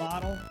small little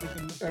bottle. You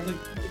can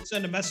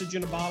send a message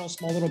in a bottle,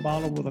 small little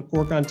bottle with a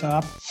cork on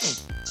top.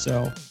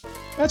 So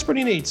that's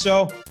pretty neat.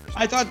 So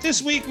I thought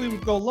this week we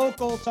would go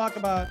local, talk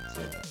about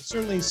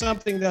certainly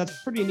something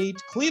that's pretty neat.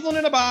 Cleveland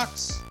in a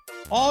Box.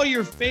 All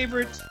your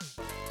favorite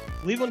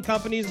Cleveland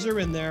companies are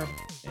in there,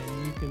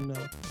 and you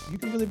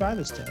can really buy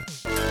this tab.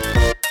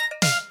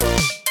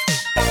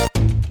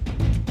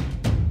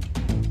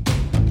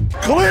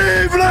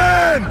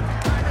 Cleveland!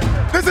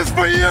 This is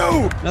for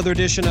you! Another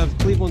edition of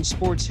Cleveland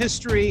Sports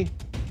History.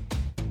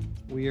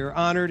 We are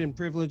honored and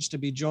privileged to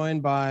be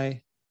joined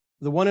by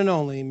the one and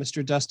only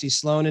Mr. Dusty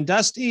Sloan. And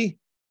Dusty,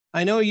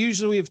 I know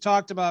usually we've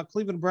talked about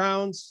Cleveland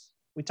Browns.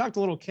 We talked a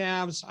little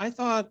Cavs. I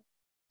thought,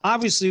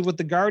 obviously, with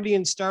the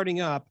Guardians starting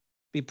up,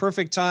 be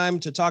perfect time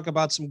to talk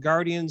about some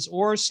Guardians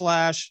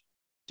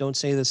 / don't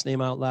say this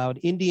name out loud,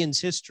 Indians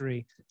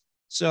history.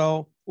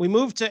 So we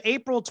moved to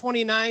April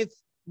 29th,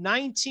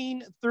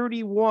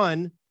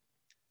 1931.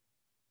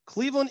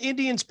 Cleveland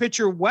Indians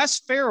pitcher Wes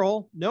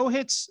Ferrell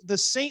no-hits the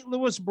St.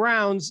 Louis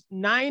Browns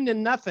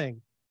 9-0.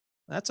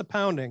 That's a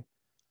pounding.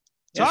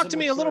 Talk to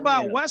me a little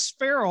about Wes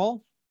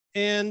Ferrell.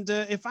 And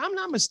if I'm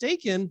not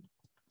mistaken,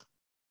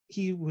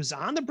 he was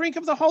on the brink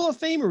of the Hall of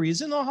Fame, or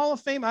he's in the Hall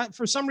of Fame.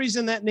 For some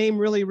reason, that name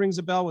really rings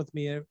a bell with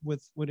me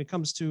when it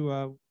comes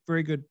to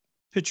very good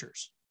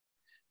pitchers.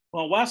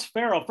 Well, Wes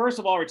Ferrell, first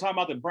of all, we're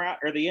talking about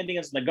the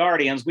Indians and the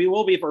Guardians. We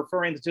will be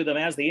referring to them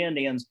as the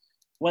Indians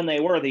when they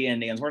were the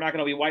Indians. We're not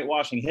going to be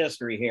whitewashing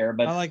history here.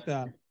 But I like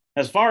that.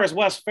 As far as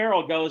Wes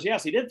Ferrell goes,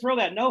 yes, he did throw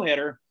that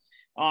no-hitter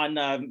on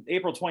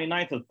April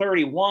 29th of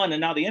 31.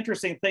 And now the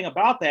interesting thing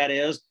about that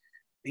is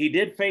he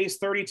did face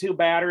 32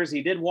 batters.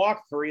 He did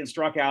walk 3 and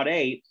struck out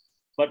 8.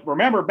 But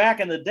remember, back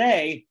in the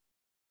day,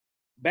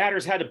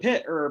 pitchers had to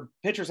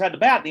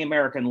bat in the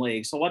American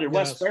League. So what did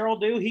Wes Ferrell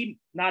do? He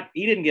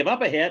didn't give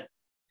up a hit.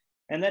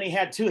 And then he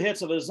had 2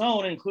 hits of his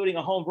own, including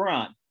a home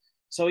run.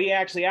 So he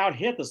actually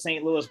out-hit the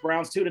St. Louis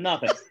Browns 2-0.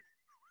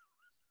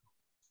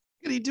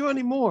 Could he do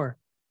any more?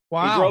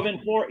 Wow.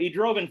 He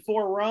drove in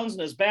 4 runs,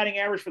 and his batting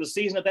average for the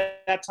season at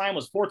that time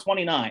was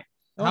 .429.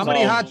 How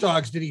many hot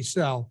dogs did he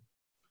sell?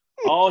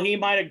 Oh, he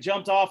might have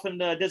jumped off and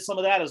did some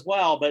of that as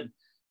well. But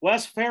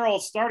Wes Farrell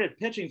started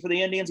pitching for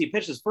the Indians. He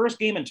pitched his first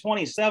game in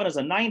 27 as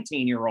a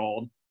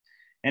 19-year-old,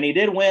 and he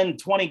did win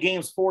 20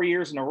 games 4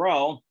 years in a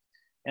row.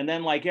 And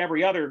then, like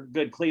every other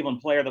good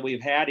Cleveland player that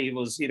we've had, he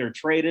was either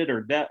traded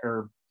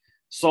or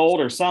sold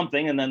or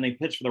something. And then they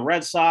pitched for the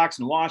Red Sox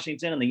and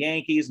Washington and the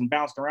Yankees and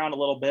bounced around a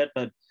little bit,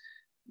 but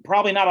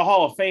probably not a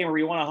Hall of Famer.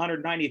 He won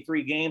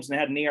 193 games and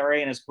had an ERA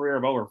in his career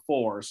of over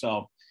 4.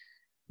 So,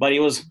 but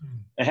he was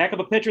a heck of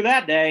a pitcher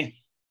that day.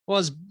 Well,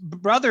 his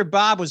brother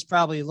Bob was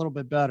probably a little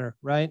bit better,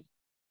 right?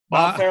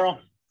 Bob Farrell.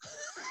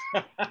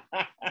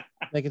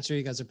 Making sure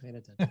you guys are paying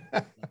attention.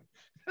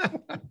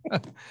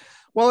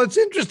 Well, it's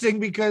interesting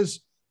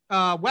because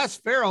Wes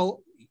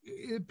Farrell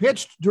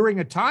pitched during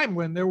a time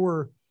when there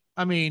were,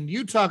 I mean,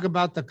 you talk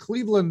about the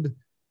Cleveland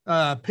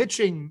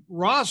pitching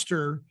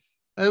roster.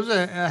 It was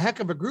a heck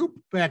of a group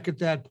back at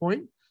that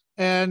point.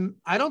 And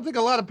I don't think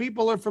a lot of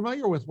people are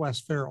familiar with Wes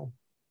Farrell.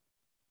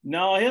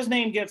 No, his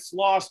name gets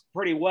lost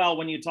pretty well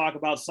when you talk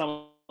about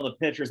some of the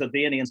pitchers that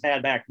the Indians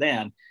had back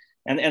then.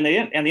 And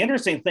the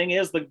interesting thing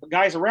is the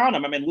guys around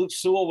him. I mean, Luke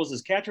Sewell was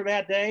his catcher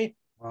that day,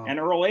 wow. And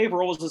Earl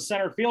Averill was his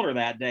center fielder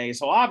that day.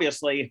 So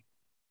obviously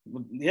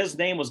his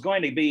name was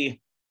going to be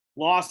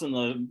lost in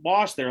the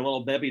wash there a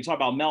little bit. But you talk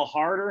about Mel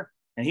Harder,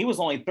 and he was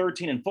only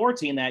 13 and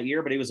 14 that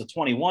year, but he was a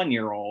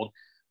 21-year-old.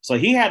 So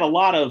he had a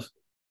lot of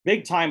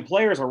big-time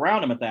players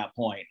around him at that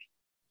point.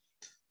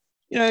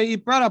 You know, you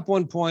brought up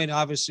one point,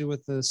 obviously,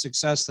 with the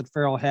success that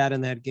Farrell had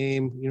in that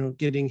game, you know,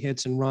 getting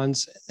hits and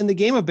runs. And the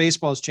game of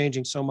baseball is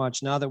changing so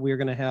much now that we're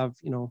going to have,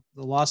 you know,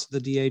 the loss of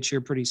the DH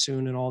here pretty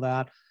soon and all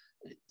that.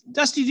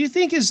 Dusty, do you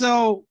think as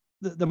though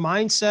the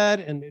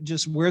mindset and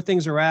just where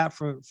things are at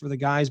for the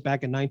guys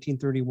back in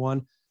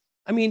 1931,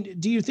 I mean,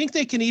 do you think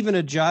they can even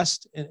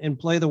adjust and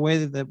play the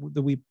way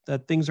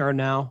that things are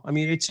now? I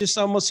mean, it just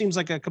almost seems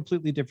like a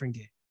completely different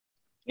game.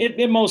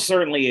 It most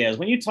certainly is.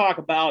 When you talk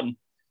about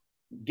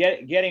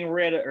getting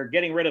rid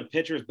of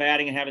pitchers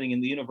batting and having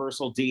the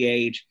universal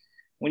DH,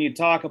 when you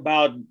talk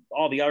about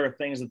all the other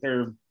things that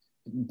they're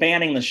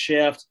banning the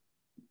shift,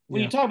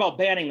 when you talk about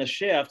banning the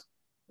shift,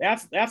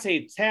 that's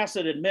a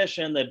tacit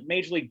admission that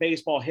Major League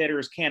Baseball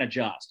hitters can't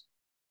adjust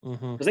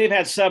because they've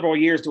had several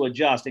years to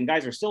adjust, and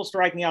guys are still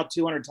striking out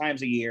 200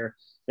 times a year.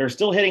 They're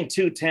still hitting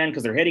 210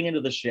 because they're hitting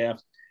into the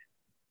shift.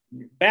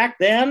 Back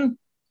then,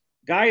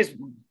 guys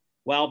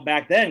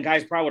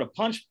probably would have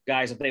punched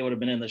guys if they would have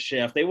been in the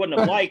shift. They wouldn't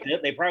have liked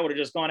it. They probably would have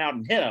just gone out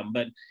and hit them.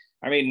 But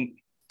I mean,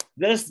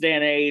 this day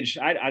and age,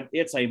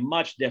 it's a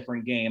much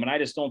different game. And I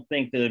just don't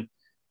think the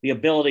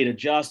ability to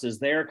adjust is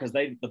there because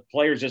the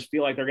players just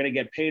feel like they're going to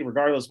get paid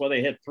regardless whether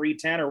they hit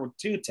 310 or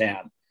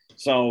 210.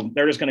 So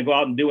they're just going to go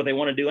out and do what they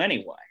want to do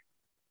anyway.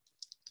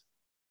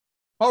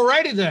 All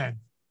righty then.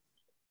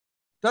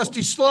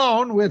 Dusty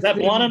Sloan with. Is that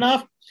blunt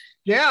enough?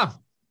 Yeah.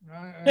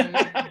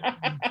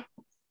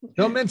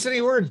 Don't mince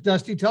any words,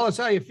 Dusty. Tell us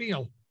how you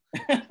feel.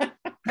 All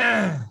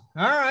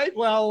right.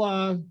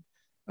 Well,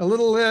 a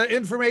little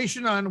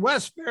information on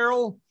Wes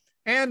Farrell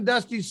and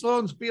Dusty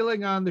Sloan's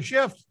feeling on the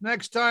shift.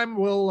 Next time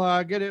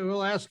we'll get it.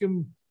 We'll ask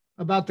him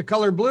about the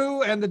color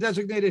blue and the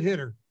designated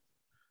hitter.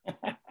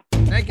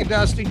 Thank you,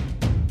 Dusty.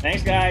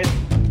 Thanks, guys.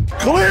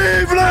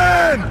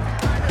 Cleveland,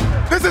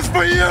 this is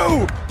for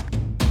you.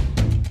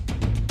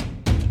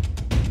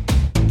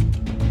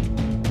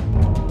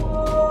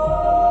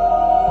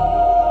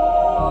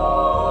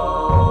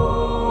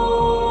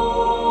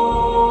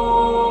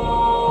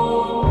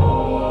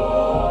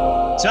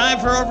 Time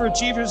for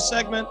Overachievers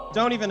segment.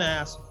 Don't even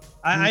ask.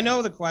 I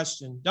know the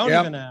question. Don't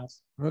even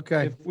ask.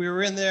 Okay. If we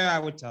were in there, I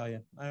would tell you.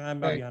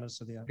 I'm going to be honest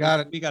with you. Got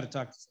it. We got to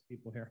talk to some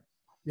people here.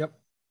 Yep.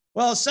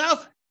 Well, a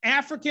South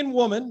African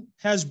woman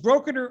has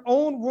broken her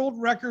own world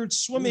record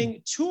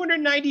swimming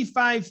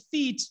 295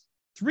 feet,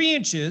 3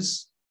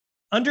 inches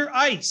under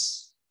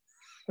ice.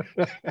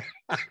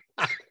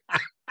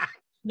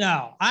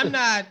 No, I'm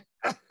not.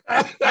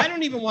 I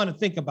don't even want to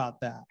think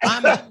about that.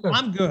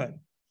 I'm good.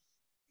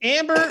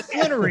 Amber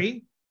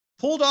Flannery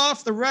pulled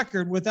off the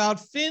record without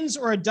fins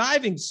or a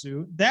diving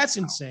suit. That's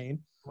insane.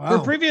 Wow. Her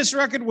previous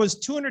record was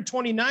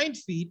 229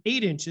 feet,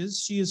 8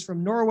 inches. She is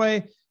from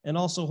Norway and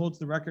also holds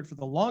the record for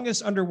the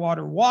longest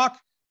underwater walk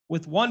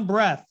with one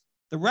breath.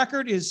 The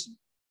record is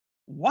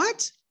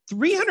what?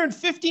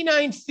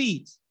 359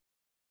 feet.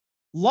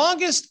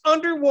 Longest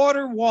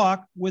underwater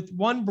walk with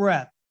one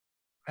breath.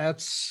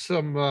 That's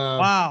some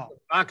wow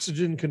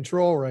oxygen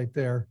control right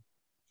there.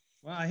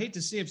 Well, I hate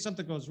to see if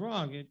something goes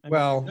wrong.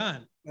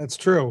 Done. That's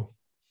true.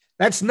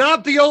 That's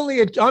not the only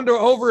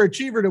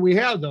overachiever that we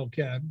have, though,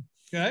 Ken.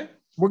 Okay.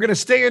 We're going to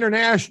stay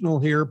international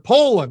here.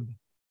 Poland.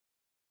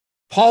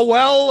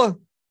 Paweł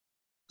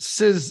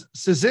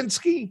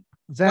Szczecinski.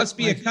 Must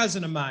be a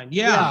cousin of mine.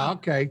 Yeah.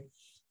 Okay.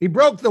 He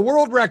broke the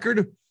world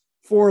record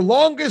for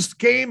longest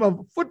game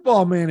of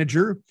Football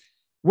Manager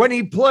when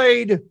he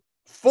played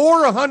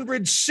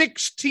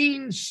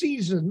 416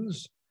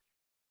 seasons,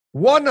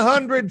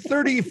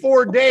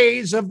 134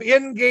 days of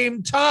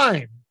in-game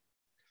time.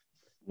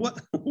 What?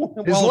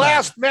 His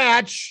last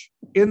match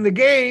in the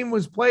game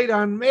was played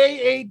on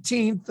May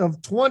 18th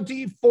of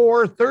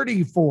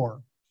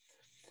 2434.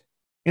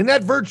 In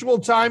that virtual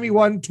time, he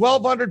won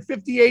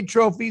 1,258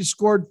 trophies,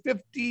 scored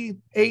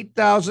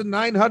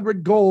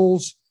 58,900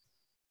 goals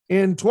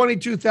in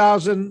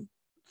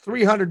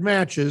 22,300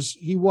 matches.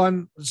 He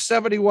won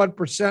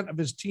 71% of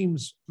his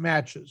team's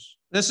matches.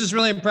 This is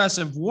really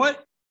impressive.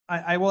 What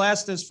I will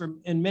ask this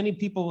and many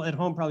people at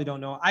home probably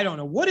don't know. I don't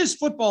know. What is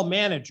Football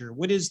Manager?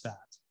 What is that?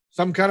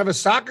 Some kind of a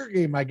soccer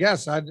game, I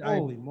guess.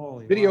 Holy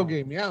moly. Video wow.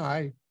 game.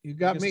 Yeah, you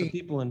got me. The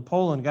people in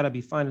Poland got to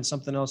be finding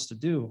something else to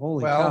do.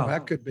 Holy cow.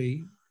 That could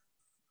be.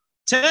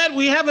 Ted,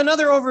 we have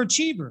another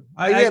overachiever.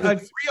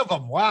 Three of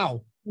them.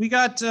 Wow. We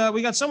got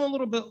someone a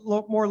little bit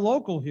more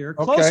local here.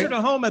 Closer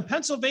to home, a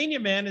Pennsylvania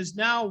man is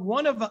now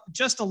one of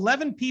just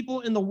 11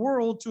 people in the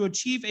world to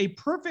achieve a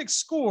perfect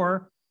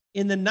score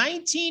in the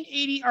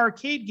 1980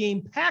 arcade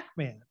game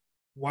Pac-Man.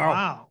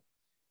 Wow.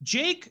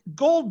 Jake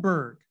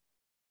Goldberg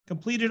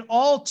completed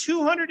all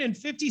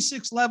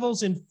 256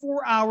 levels in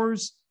 4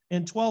 hours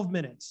and 12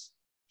 minutes.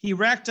 He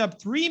racked up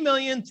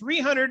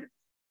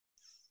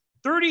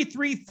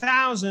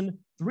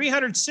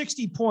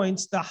 3,333,360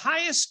 points, the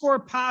highest score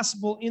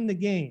possible in the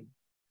game.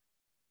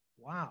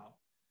 Wow.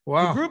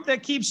 The group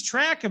that keeps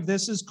track of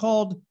this is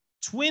called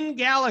Twin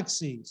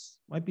Galaxies.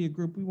 Might be a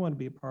group we want to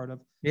be a part of.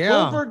 Yeah.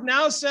 Goldberg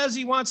now says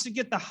he wants to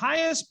get the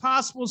highest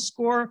possible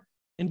score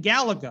in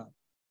Galaga.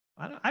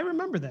 I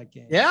remember that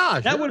game. Yeah,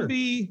 that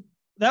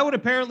would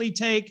apparently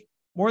take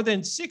more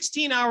than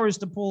 16 hours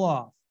to pull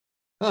off.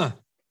 Huh.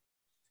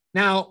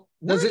 Now,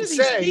 does it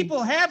say these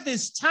people have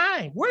this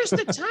time? Where's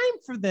the time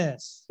for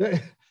this? Does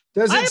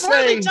it I have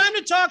hardly time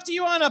to talk to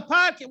you on a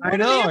podcast. I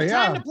know, do they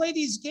have time to play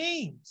these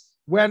games?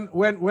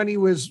 When he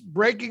was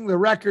breaking the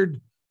record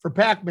for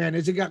Pac-Man,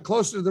 as he got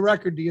closer to the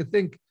record, do you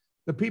think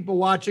the people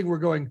watching were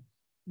going,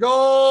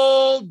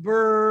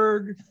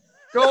 Goldberg?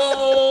 Do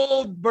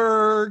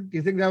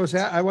you think that was?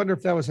 I wonder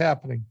if that was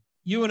happening.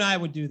 You and I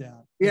would do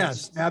that.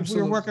 Yes, absolutely. If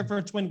we were working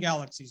for Twin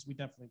Galaxies, we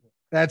definitely would.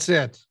 That's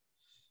it.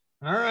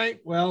 All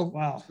right. Well,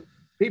 wow.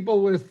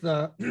 People with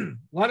a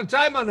lot of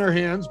time on their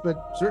hands,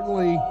 but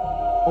certainly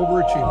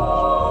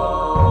overachievers.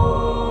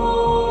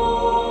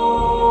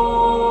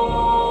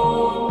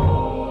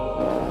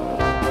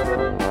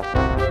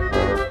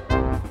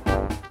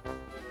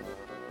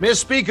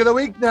 Misspeak of the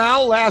week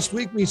now. Last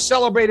week we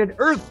celebrated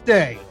Earth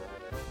Day.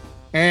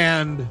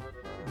 And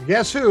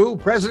guess who?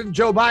 President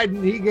Joe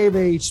Biden, he gave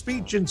a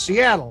speech in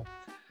Seattle.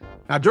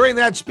 Now, during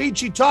that speech,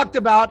 he talked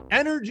about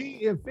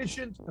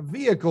energy-efficient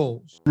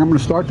vehicles. I'm going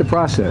to start the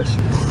process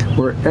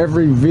where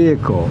every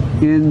vehicle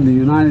in the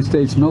United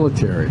States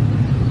military,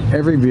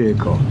 every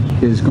vehicle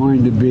is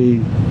going to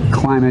be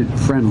climate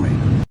friendly.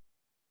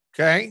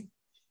 Okay,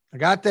 I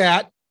got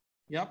that.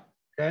 Yep.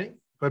 Okay,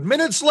 but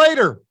minutes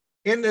later,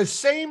 in the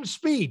same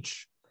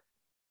speech,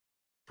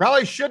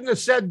 probably shouldn't have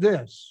said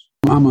this.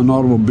 I'm an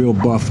automobile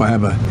buff. I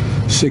have a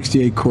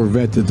 68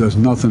 Corvette that does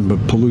nothing but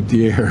pollute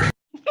the air.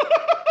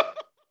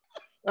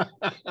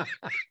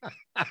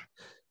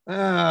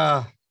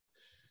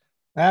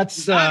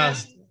 That's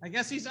honest. I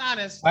guess he's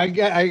honest. I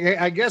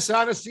guess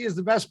honesty is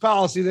the best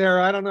policy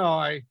there. I don't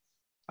know.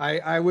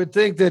 I would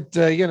think that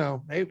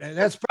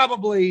that's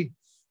probably,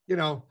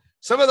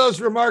 some of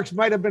those remarks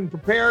might have been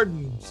prepared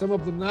and some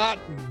of them not.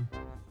 And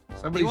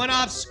he went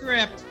off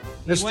script.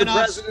 Mr.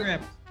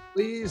 President,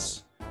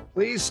 please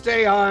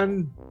stay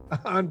on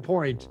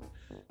point.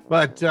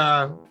 But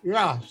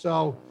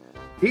so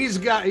he's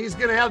going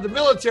to have the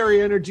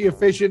military energy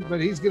efficient,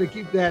 but he's going to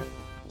keep that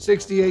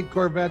 68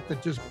 Corvette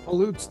that just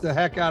pollutes the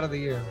heck out of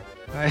the air.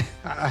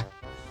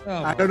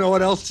 I don't know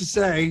what else to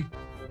say,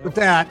 but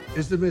that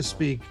is the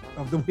misspeak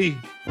of the week.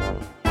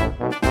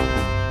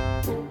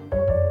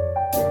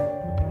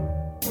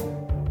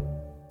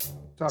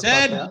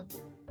 Ted,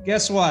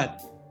 guess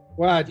what?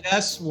 What?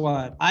 Guess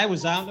what? I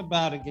was out and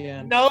about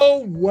again.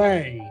 No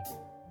way.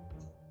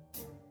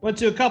 Went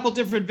to a couple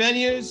different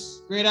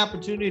venues. Great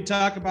opportunity to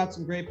talk about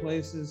some great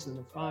places in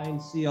the fine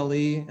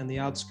CLE and the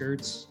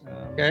outskirts.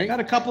 Okay. Got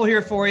a couple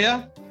here for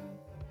you.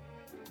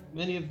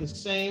 Many of the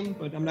same,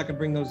 but I'm not going to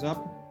bring those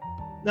up.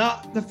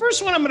 Now, the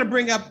first one I'm going to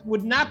bring up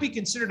would not be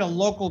considered a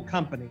local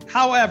company.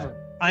 However,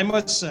 I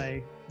must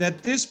say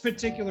that this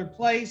particular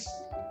place,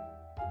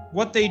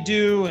 what they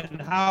do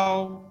and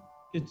how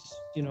it's,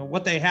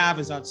 what they have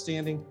is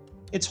outstanding.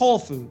 It's Whole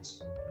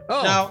Foods.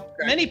 Oh, now,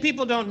 many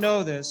people don't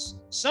know this.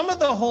 Some of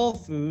the Whole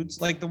Foods,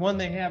 like the one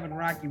they have in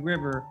Rocky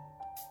River,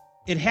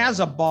 it has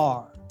a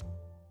bar,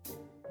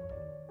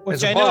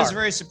 which I know is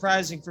very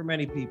surprising for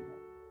many people.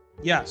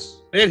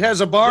 Yes. It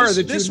has a bar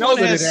that it has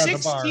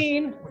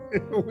 16. A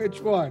bar.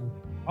 Which one?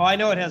 Oh, I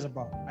know it has a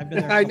bar. I've been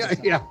there. I know,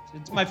 yeah.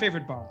 It's my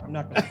favorite bar. I'm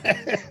not going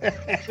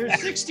to.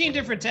 There's 16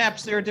 different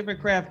taps there,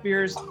 different craft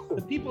beers.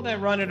 The people that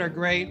run it are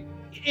great.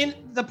 And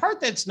the part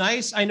that's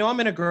nice, I know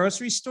I'm in a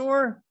grocery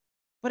store,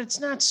 but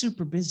it's not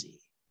super busy.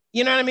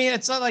 You know what I mean?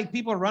 It's not like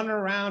people are running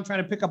around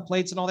trying to pick up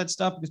plates and all that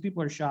stuff because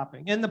people are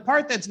shopping. And the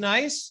part that's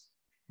nice,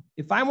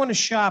 if I want to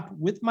shop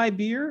with my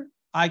beer,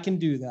 I can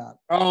do that.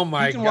 Oh my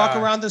God. You can walk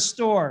around the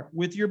store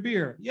with your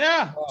beer.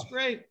 Yeah, it's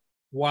great.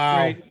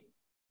 Wow. Great.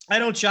 I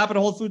don't shop at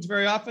Whole Foods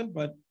very often,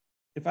 but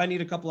if I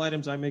need a couple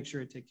items, I make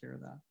sure I take care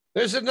of that.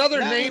 There's another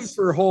That name was-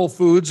 for Whole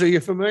Foods. Are you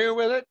familiar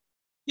with it?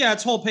 Yeah,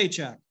 it's Whole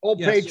Paycheck. Whole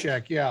Yes.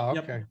 Paycheck. Yeah.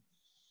 Yep. Okay.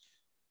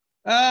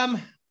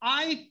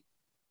 I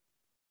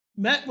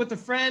met with a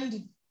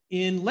friend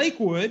in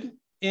Lakewood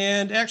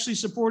and actually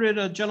supported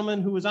a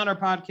gentleman who was on our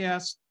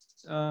podcast,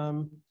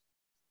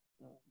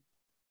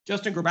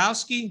 Justin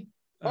Grabowski.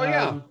 Oh,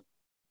 yeah.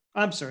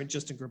 I'm sorry,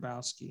 Justin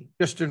Grabowski.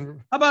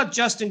 Justin. How about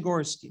Justin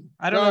Gorski?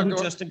 I don't know who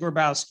Gor- Justin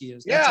Grabowski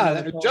is. That's Yeah.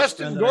 another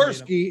Justin friend that I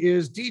made up. Gorski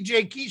is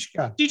DJ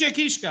Kishka. DJ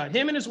Kishka.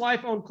 Him and his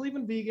wife own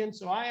Cleveland Vegan,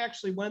 so I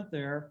actually went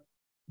there.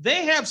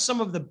 They have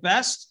some of the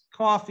best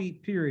coffee,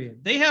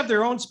 period. They have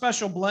their own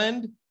special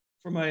blend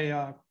from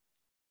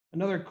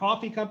another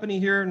coffee company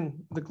here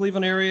in the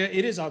Cleveland area.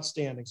 It is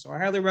outstanding. So I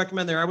highly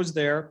recommend there. I was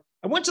there.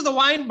 I went to the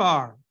wine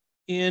bar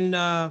in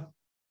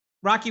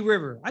Rocky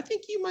River. I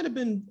think you might have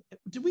been,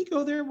 did we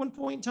go there at one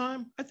point in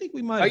time? I think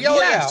we might have.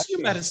 Yes, you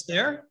met us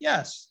there.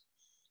 Yes.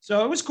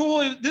 So it was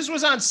cool. This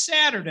was on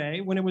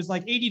Saturday when it was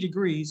like 80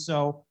 degrees.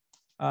 So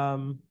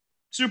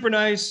super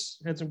nice.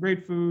 Had some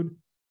great food.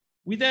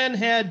 We then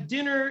had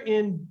dinner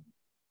in,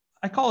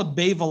 I call it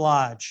Bay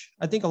Village.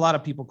 I think a lot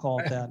of people call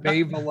it that.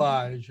 Bay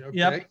Village. Okay.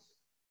 Yep.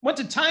 Went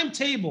to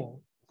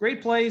Timetable.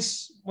 Great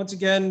place. Once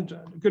again,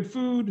 good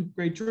food,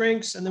 great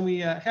drinks. And then we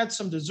had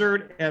some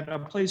dessert at a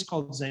place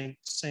called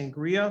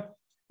Sangria.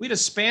 We had a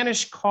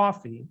Spanish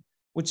coffee,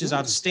 which is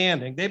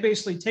outstanding. They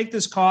basically take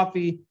this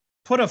coffee,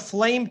 put a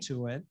flame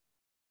to it,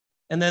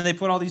 and then they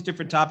put all these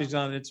different toppings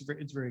on it.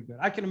 It's very good.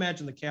 I can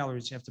imagine the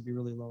calories have to be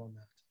really low on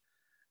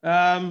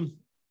that.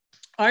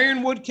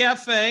 Ironwood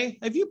Cafe.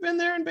 Have you been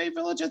there in Bay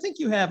Village? I think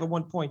you have at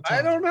one point.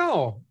 I don't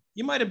know.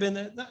 You might have been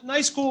there.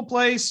 Nice, cool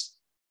place.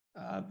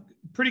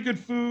 Pretty good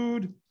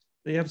food.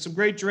 They have some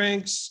great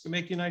drinks. Can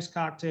make you a nice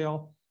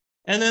cocktail.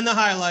 And then the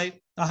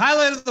highlight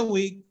of the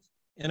week.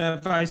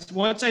 And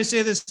once I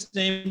say this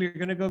name, you're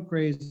gonna go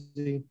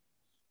crazy.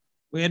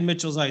 We had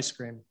Mitchell's Ice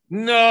Cream.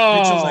 No.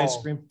 Mitchell's Ice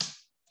Cream.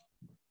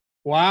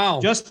 Wow.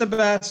 Just the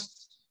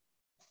best.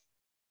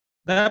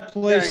 That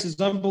place is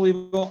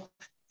unbelievable.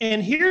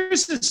 And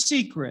here's the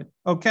secret,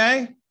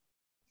 okay?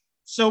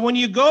 So when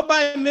you go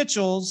by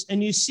Mitchell's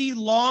and you see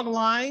long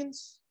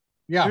lines,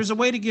 there's a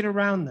way to get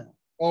around them.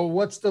 Oh,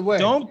 what's the way?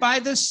 Don't buy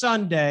the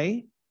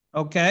sundae,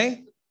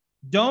 okay?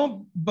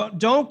 Don't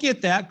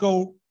get that.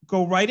 Go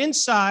right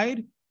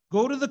inside,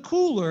 go to the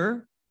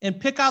cooler and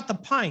pick out the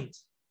pint.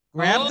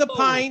 Grab the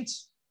pint.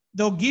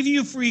 They'll give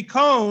you free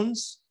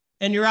cones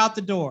and you're out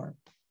the door.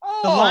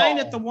 The line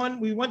at the one,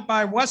 we went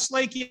by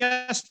Westlake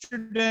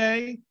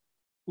yesterday.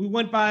 We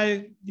went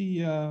by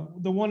the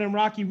one in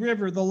Rocky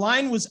River. The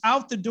line was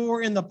out the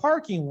door in the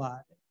parking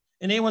lot.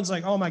 And everyone's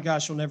like, oh my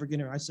gosh, you'll never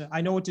get in. I said,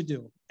 I know what to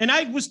do. And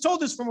I was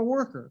told this from a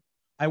worker.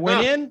 I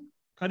went in,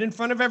 cut in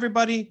front of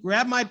everybody,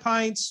 grabbed my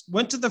pints,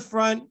 went to the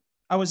front.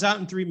 I was out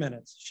in 3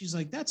 minutes. She's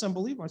like, that's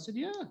unbelievable. I said,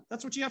 yeah,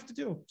 that's what you have to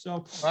do.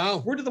 So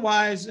word to the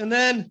wise. And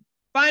then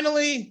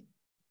finally,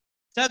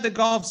 the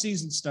golf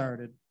season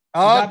started. We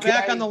got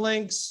back on the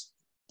links.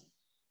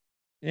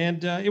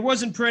 And it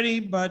wasn't pretty,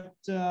 but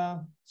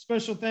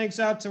special thanks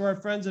out to our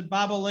friends at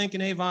Bobolink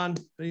and Avon.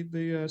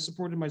 They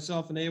supported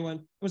myself and Awen.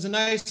 It was a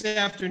nice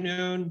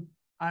afternoon.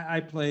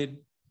 I played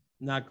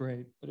not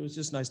great, but it was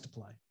just nice to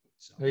play.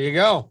 So there you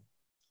go.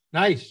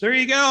 Nice. There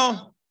you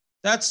go.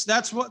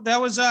 That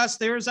was us.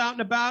 They was out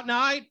and about. Now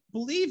I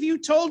believe you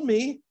told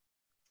me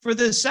for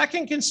the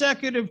second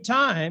consecutive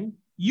time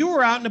you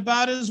were out and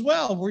about as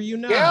well. Were you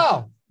not?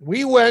 Yeah,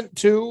 we went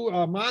to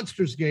a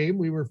Monsters game.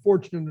 We were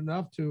fortunate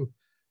enough to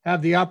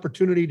have the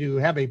opportunity to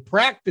have a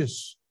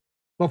practice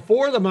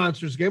before the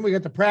Monsters game. We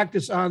got to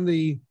practice on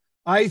the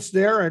ice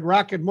there at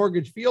Rocket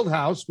Mortgage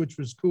Fieldhouse, which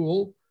was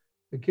cool.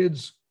 The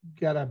kids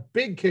got a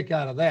big kick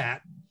out of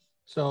that.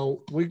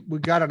 So we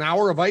got an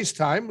hour of ice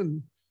time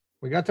and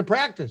we got to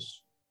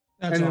practice.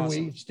 That's and then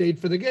awesome. we stayed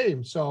for the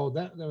game. So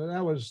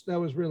that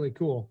was really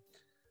cool.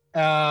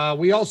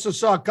 We also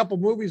saw a couple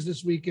movies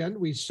this weekend.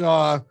 We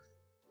saw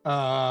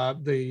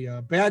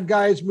the Bad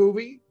Guys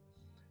movie,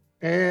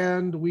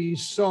 and we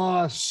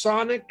saw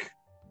Sonic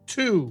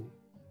 2.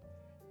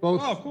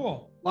 Both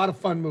cool. A lot of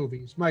fun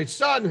movies. My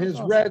son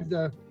has read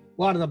a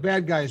lot of the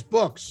Bad Guys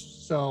books,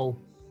 so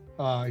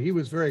he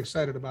was very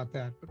excited about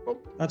that. But,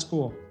 that's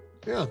cool.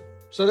 Yeah.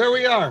 So there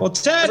we are. Well,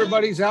 Ted,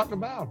 everybody's out and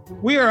about.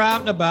 We are out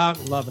and about,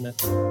 loving it.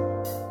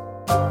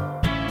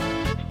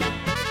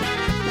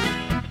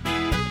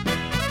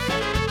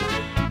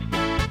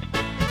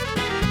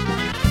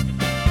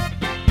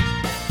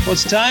 Well,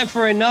 it's time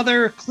for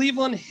another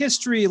Cleveland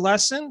history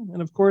lesson.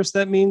 And of course,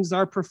 that means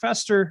our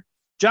professor,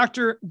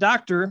 Doctor,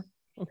 can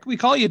we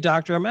call you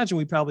doctor? I imagine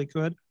we probably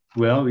could.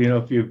 Well,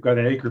 if you've got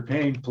an ache or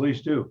pain,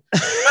 please do.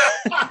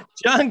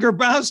 John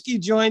Grabowski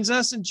joins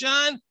us. And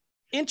John,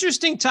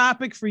 interesting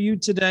topic for you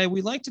today.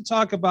 We like to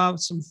talk about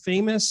some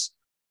famous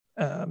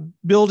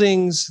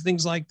buildings,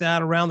 things like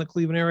that around the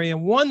Cleveland area.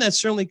 And one that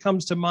certainly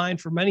comes to mind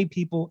for many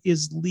people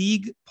is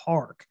League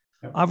Park.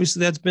 Yep. Obviously,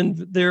 that's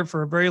been there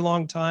for a very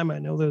long time. I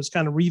know that it was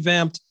kind of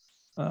revamped,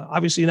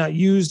 obviously not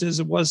used as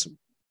it was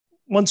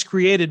once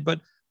created.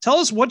 But tell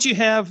us what you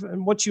have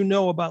and what you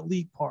know about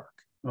League Park.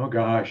 Oh,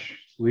 gosh.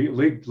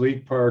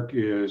 League Park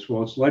is,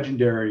 well, it's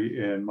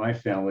legendary in my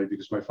family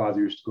because my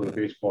father used to go to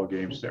baseball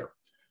games there.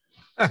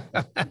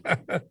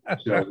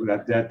 So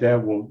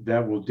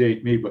that will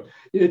date me, but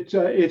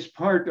it's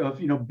part of,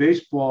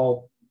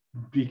 baseball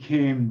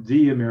became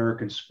the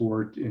American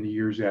sport in the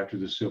years after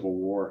the Civil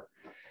War.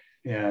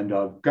 And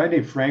a guy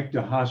named Frank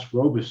DeHaas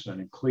Robeson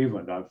in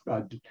Cleveland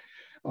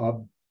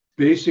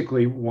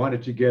basically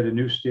wanted to get a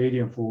new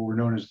stadium for what were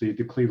known as the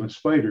Cleveland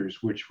Spiders,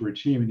 which were a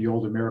team in the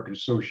old American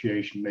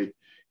Association. They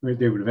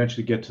would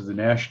eventually get to the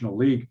National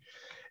League.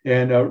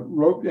 And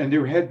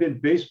there had been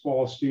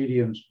baseball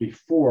stadiums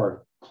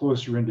before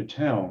closer into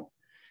town.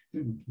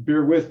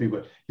 Bear with me,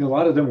 but a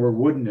lot of them were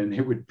wooden and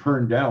they would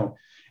burn down.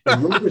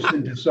 And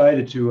Robeson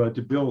decided to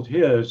build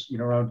his,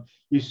 around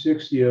East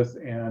 60th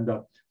and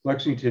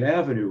Lexington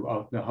Avenue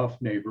out in the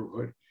Huff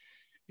neighborhood.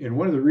 And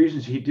one of the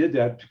reasons he did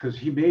that, because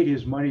he made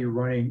his money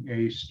running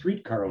a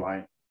streetcar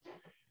line.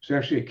 It's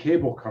actually a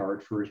cable car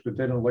at first, but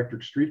then an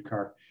electric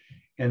streetcar.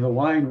 And the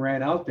line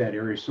ran out that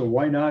area. So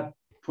why not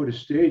put a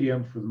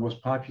stadium for the most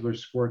popular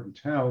sport in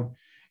town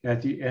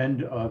at the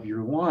end of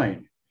your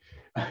line?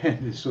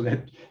 And so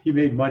that he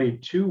made money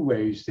two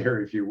ways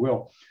there, if you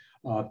will.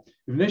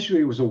 Initially,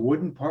 it was a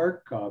wooden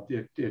park.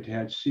 It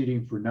had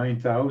seating for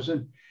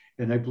 9,000.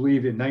 And I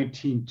believe in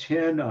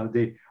 1910,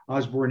 the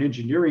Osborne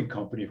Engineering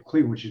Company of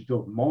Cleveland, which has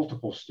built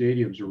multiple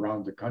stadiums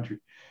around the country,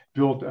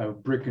 built a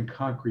brick and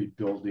concrete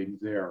building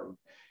there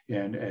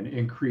and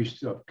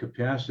increased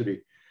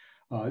capacity.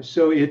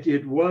 So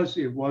it was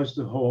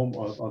the home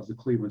of the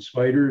Cleveland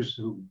Spiders,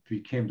 who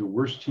became the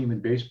worst team in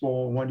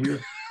baseball one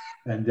year.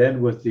 And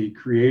then with the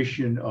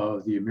creation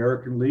of the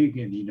American League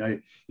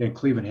and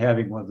Cleveland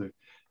having one of the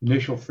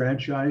initial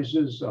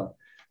franchises,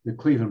 the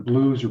Cleveland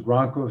Blues or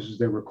Broncos, as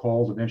they were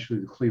called, eventually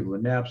the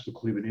Cleveland Naps, the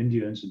Cleveland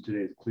Indians, and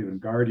today the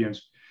Cleveland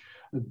Guardians.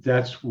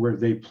 That's where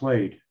they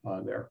played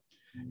there.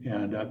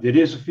 And it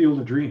is a field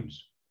of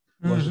dreams.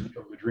 It was a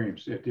field of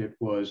dreams. It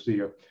was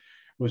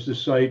the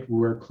site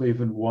where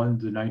Cleveland won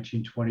the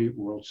 1920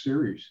 World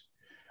Series.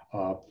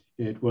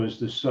 It was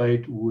the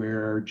site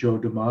where Joe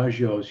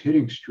DiMaggio's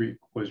hitting streak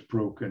was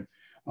broken.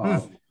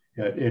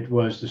 It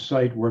was the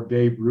site where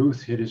Babe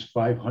Ruth hit his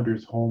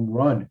 500th home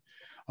run.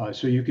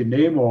 So you can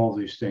name all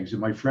these things.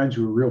 And my friends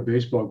who are real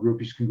baseball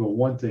groupies can go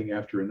one thing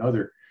after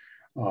another.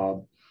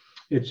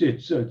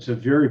 It's a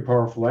very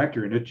powerful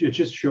actor. And it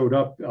just showed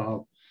up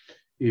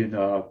in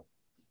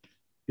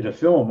a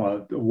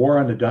film, War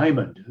on the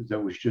Diamond, that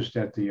was just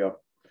at the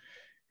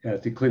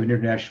Cleveland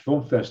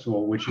International Film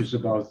Festival, which is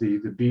about the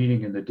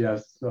beating and the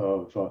death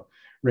of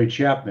Ray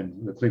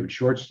Chapman, the Cleveland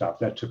shortstop.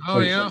 That took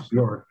place in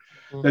New York.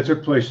 That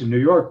took place in New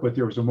York, but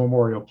there was a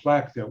memorial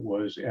plaque that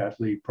was at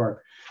League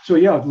Park. So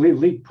yeah,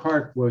 League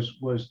Park was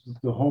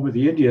the home of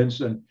the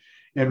Indians and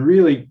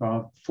really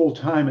full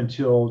time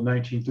until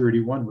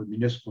 1931 when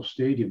Municipal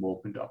Stadium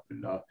opened up.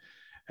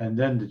 And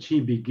then the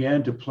team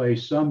began to play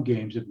some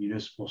games at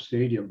Municipal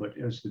Stadium, but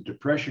as the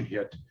Depression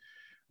hit,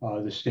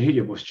 the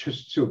stadium was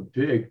just so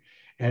big.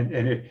 And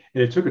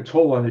it took a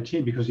toll on the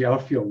team because the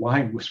outfield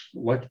line was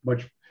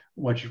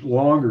much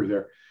longer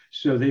there.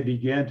 So they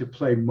began to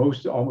play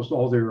almost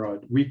all their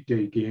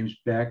weekday games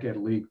back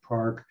at League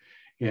Park,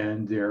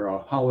 and their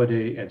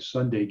holiday and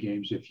Sunday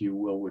games, if you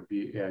will, would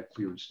be at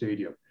Cleveland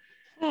Stadium.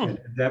 And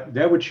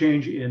that would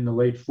change in the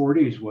late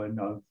 40s when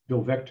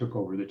Bill Veeck took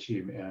over the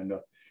team and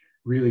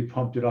really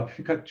pumped it up.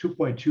 It got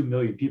 2.2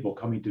 million people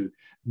coming to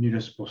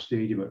Municipal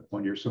Stadium at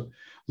one year. So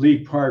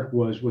League Park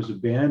was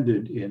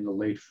abandoned in the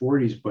late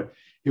 40s, but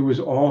it was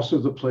also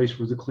the place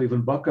where the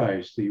Cleveland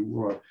Buckeyes, the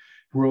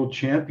world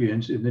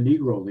champions in the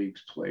Negro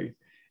Leagues, played.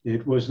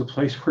 It was the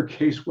place where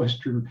Case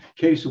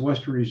and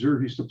Western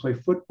Reserve used to play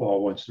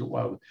football once in a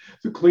while.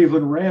 The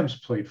Cleveland Rams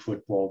played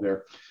football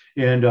there.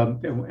 And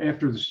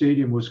after the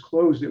stadium was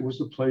closed, it was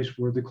the place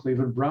where the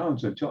Cleveland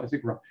Browns, until I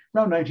think around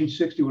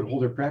 1960, would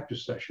hold their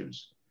practice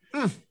sessions.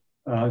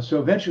 So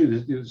eventually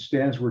the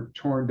stands were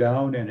torn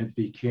down and it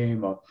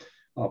became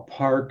a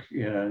park,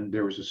 and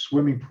there was a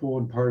swimming pool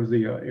in part of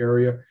the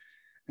area.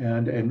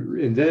 And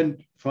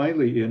then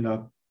finally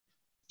in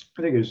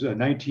I think it was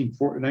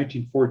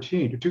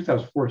 1914 or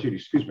 2014,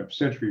 excuse me, a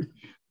century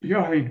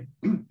behind,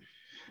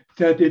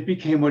 that it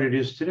became what it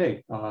is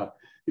today.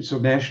 It's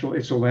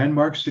a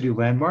landmark, city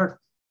landmark.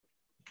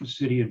 The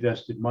city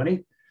invested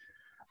money,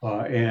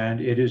 and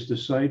it is the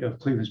site of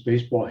Cleveland's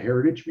Baseball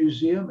Heritage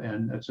Museum,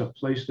 and it's a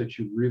place that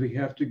you really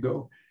have to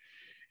go.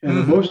 And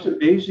the most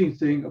amazing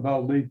thing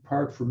about League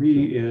Park for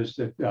me is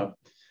that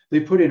they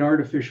put in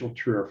artificial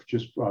turf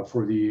just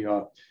for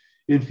the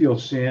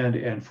infield sand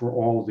and for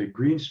all the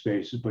green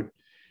spaces. But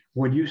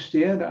when you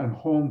stand on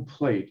home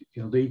plate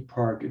in League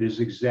Park, it is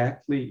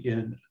exactly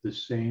in the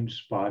same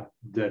spot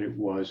that it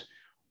was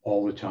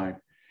all the time.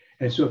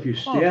 And so if you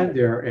stand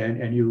there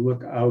and you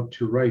look out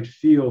to right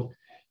field,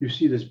 you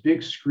see this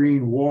big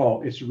screen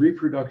wall. It's a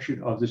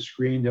reproduction of the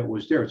screen that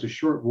was there. It's a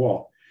short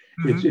wall.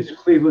 It's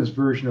Cleveland's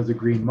version of the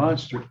Green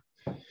Monster.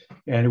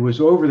 And it was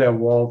over that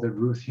wall that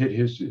Ruth hit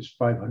his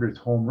 500th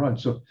home run.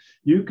 So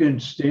you can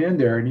stand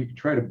there and you can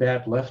try to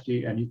bat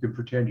lefty and you can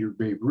pretend you're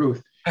Babe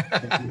Ruth.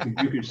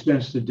 You can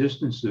sense the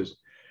distances.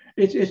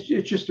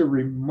 It's just a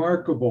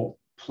remarkable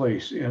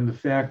place. And the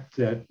fact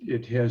that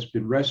it has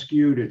been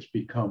rescued, it's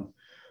become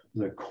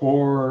the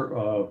core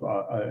of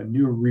a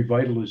new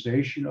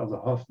revitalization of the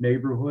Huff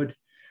neighborhood.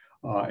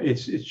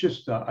 It's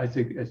just, I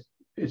think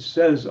it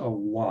says a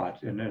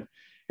lot.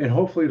 And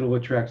hopefully it'll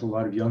attract a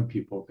lot of young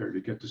people there to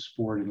get the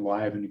sport in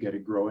live and to get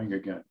it growing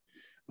again.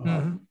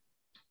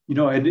 You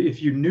know, and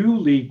if you knew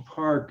League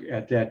Park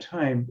at that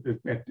time,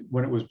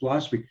 when it was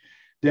blossoming,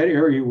 that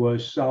area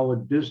was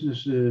solid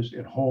businesses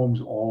and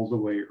homes all the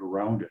way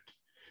around it.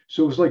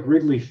 So it was like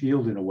Wrigley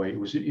Field in a way. It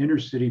was an inner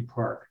city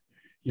park.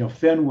 You know,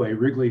 Fenway,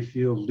 Wrigley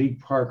Field,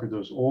 League Park are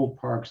those old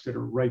parks that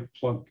are right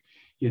plugged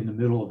in the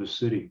middle of the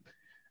city.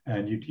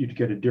 And you'd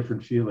get a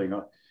different feeling.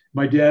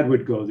 My dad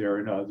would go there,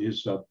 and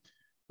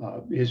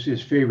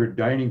his favorite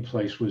dining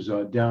place was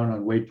down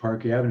on Wade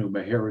Park Avenue,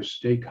 Mahara's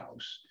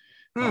Steakhouse.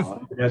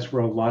 That's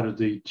where a lot of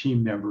the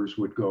team members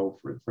would go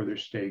for their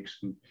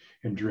steaks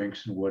and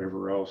drinks and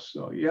whatever else.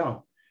 So yeah,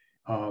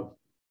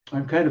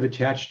 I'm kind of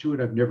attached to it.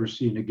 I've never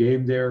seen a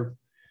game there.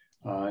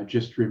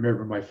 Just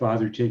remember my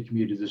father taking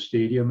me to the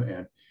stadium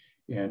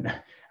and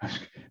I was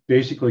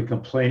basically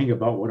complaining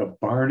about what a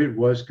barn it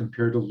was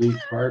compared to League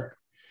Park.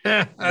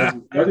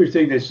 The other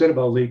thing they said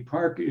about League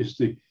Park is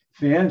the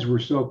fans were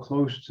so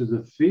close to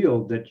the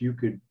field that you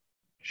could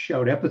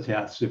shout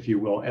epithets, if you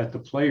will, at the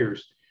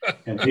players,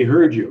 and they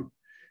heard you.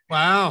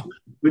 Wow.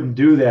 You couldn't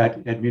do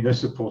that at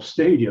Municipal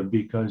Stadium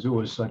because it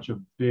was such a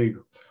big,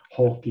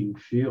 hulking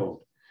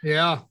field.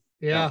 Yeah.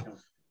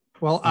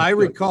 Well, I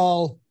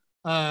recall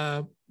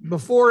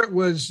before it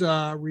was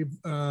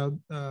rehabbed,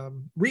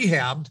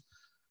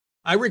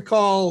 I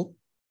recall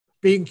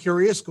being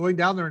curious, going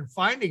down there and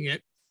finding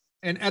it.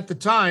 And at the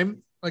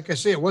time, like I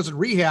say, it wasn't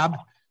rehab,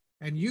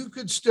 and you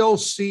could still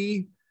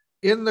see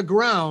in the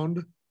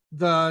ground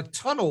the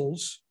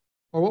tunnels,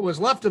 or what was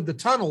left of the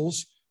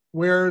tunnels,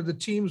 where the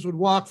teams would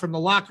walk from the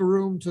locker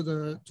room to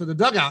the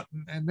dugout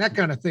and that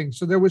kind of thing.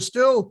 So there was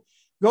still,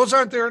 those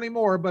aren't there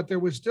anymore, but there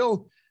was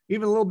still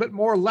even a little bit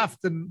more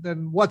left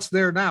than what's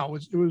there now.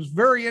 It was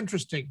very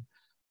interesting.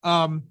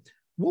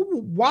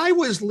 Why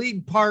was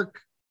League Park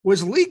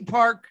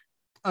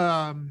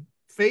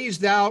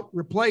phased out,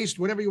 replaced,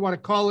 whatever you want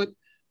to call it,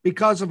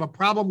 because of a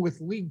problem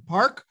with League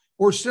Park,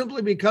 or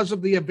simply because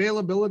of the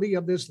availability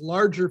of this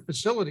larger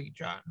facility,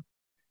 John?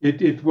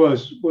 It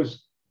was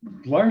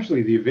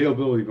largely the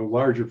availability of a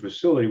larger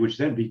facility, which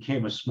then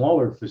became a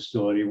smaller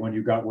facility when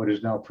you got what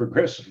is now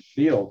Progressive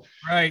Field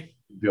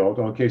built.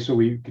 Okay, so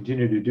we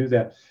continued to do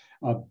that.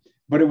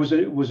 But it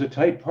was a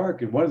tight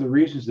park. And one of the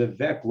reasons that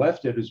Veeck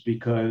left it is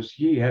because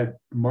he had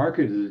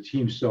marketed the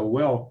team so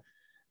well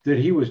that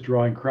he was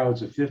drawing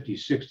crowds of 50,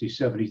 60,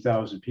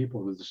 70,000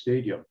 people to the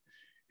stadium.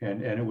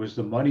 And it was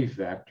the money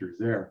factor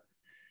there.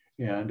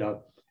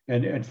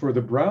 And for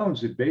the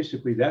Browns, it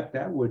basically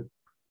that would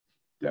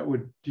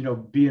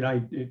be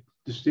the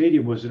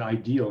stadium was an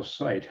ideal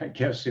site, I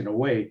guess, in a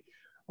way,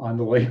 on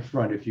the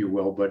lakefront, if you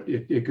will, but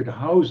it could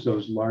house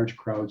those large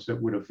crowds that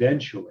would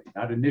eventually,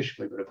 not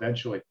initially, but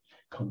eventually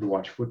come to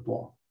watch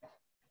football.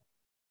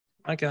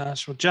 My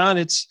gosh. Well, John,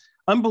 it's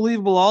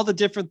unbelievable, all the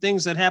different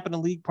things that happen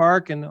in League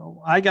Park. And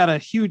I got a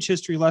huge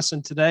history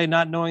lesson today,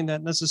 not knowing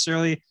that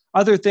necessarily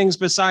other things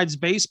besides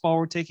baseball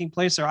were taking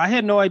place there. I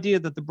had no idea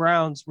that the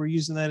Browns were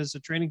using that as a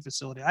training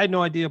facility. I had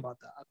no idea about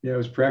that. Yeah, it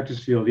was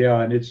practice field.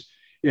 Yeah.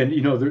 And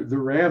the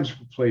Rams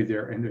played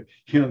there, and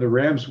the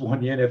Rams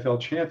won the NFL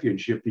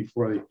championship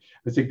before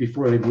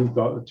they moved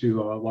out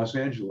to Los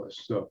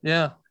Angeles. So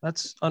yeah,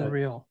 that's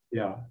unreal.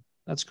 Yeah,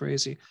 that's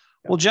crazy.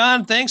 Yeah. Well,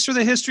 John, thanks for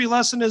the history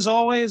lesson as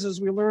always, as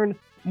we learn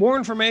more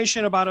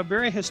information about a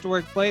very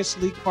historic place,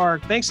 League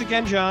Park. Thanks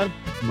again, John.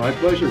 My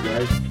pleasure,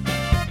 guys.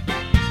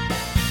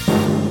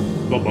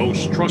 The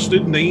most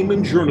trusted name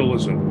in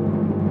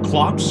journalism,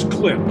 Klopp's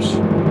Clips.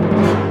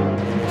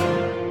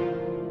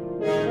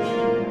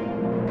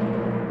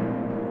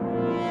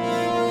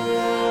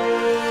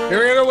 Here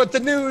we go with the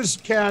news,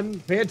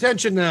 Ken. Pay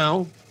attention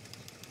now.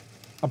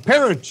 A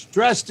parent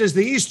dressed as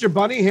the Easter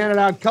Bunny handed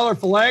out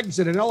colorful eggs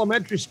at an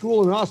elementary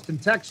school in Austin,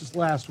 Texas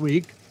last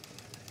week.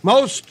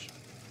 Most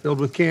filled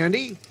with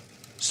candy.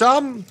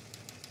 Some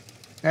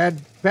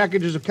had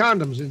packages of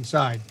condoms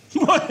inside.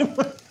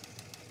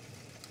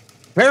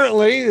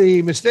 Apparently,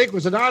 the mistake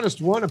was an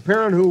honest one. A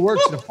parent who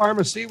works at a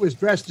pharmacy was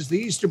dressed as the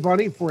Easter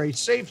Bunny for a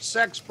safe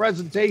sex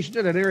presentation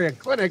at an area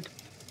clinic.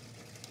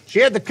 She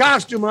had the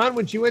costume on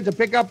when she went to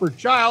pick up her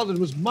child and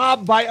was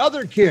mobbed by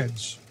other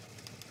kids.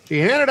 She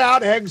handed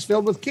out eggs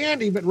filled with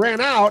candy, but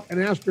ran out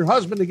and asked her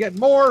husband to get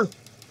more.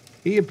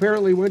 He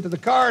apparently went to the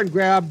car and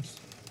grabbed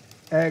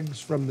eggs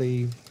from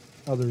the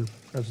other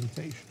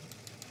presentation.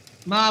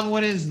 Mom,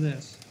 what is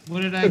this?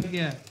 What did I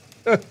get?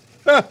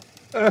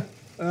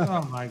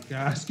 Oh my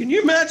gosh. Can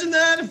you imagine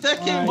that if that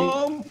came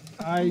home?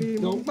 I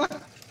don't.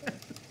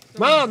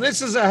 Mom,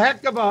 this is a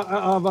heck of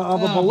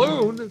a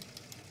balloon.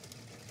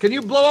 Can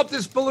you blow up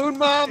this balloon,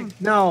 Mom?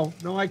 No,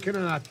 I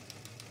cannot.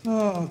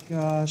 Oh,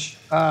 gosh.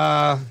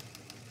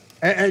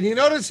 And you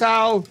notice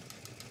how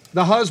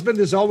the husband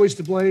is always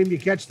to blame. You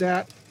catch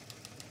that?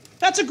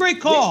 That's a great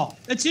call.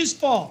 It's his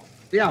fault.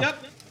 Yeah. Yep.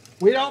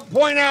 We don't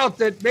point out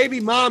that maybe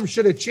mom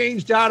should have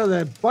changed out of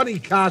the bunny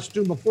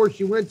costume before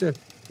she went to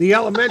the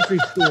elementary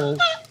school.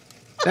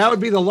 That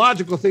would be the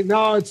logical thing.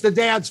 No, it's the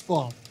dad's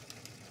fault.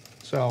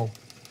 So,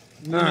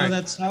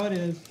 That's how it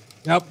is.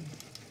 Yep.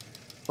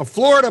 A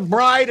Florida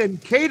bride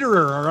and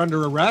caterer are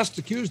under arrest,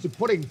 accused of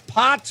putting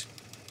pot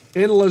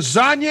in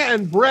lasagna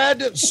and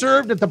bread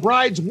served at the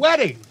bride's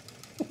wedding.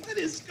 What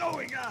is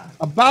going on?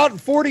 About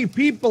 40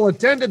 people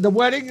attended the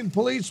wedding, and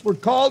police were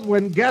called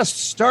when guests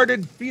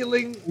started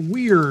feeling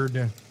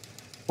weird.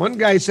 One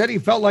guy said he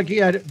felt like he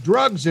had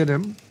drugs in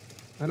him.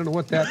 I don't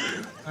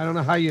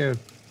know how you,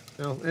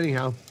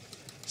 anyhow.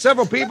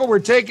 Several people were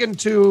taken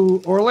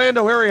to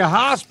Orlando area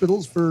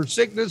hospitals for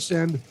sickness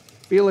and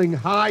feeling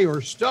high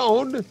or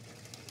stoned.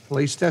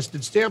 Police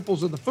tested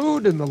samples of the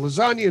food, and the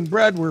lasagna and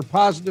bread were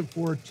positive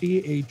for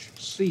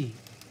THC.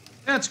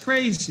 That's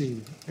crazy.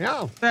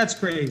 Yeah. That's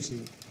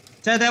crazy.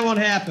 Ted, that won't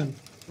happen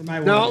for my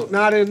No, wedding.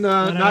 not in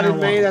May.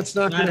 Wedding. That's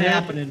not going to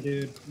happen. happening,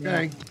 dude. No.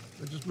 Okay.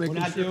 We're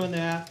not doing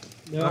that.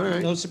 No, All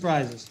right. no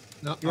surprises.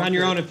 No, You're on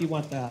your own if you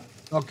want that.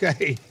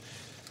 Okay.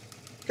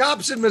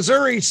 Cops in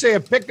Missouri say a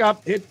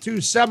pickup hit two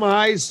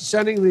semis,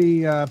 sending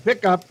the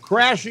pickup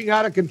crashing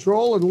out of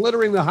control and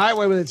littering the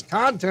highway with its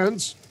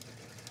contents.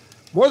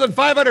 More than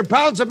 500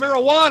 pounds of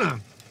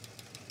marijuana.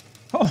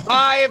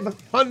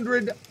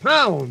 500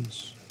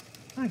 pounds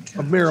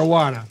of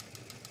marijuana.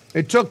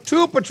 It took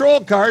two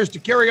patrol cars to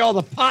carry all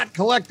the pot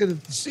collected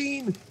at the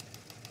scene.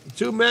 The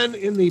two men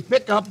in the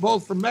pickup,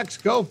 both from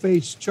Mexico,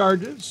 face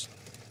charges.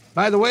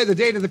 By the way, the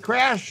date of the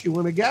crash, you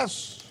want to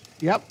guess?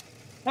 Yep.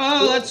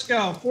 Oh, let's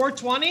go.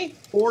 420?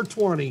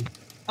 420.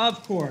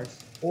 Of course.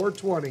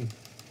 420.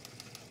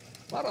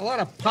 A lot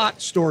of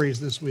pot stories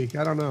this week.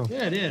 I don't know.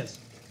 Yeah, it is.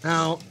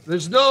 Now,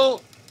 there's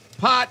no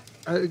pot.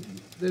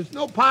 There's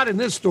no pot in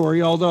this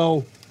story,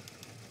 although,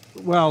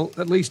 well,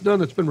 at least none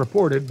that's been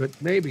reported, but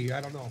maybe, I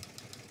don't know.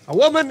 A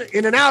woman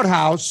in an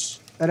outhouse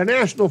at a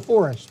national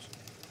forest.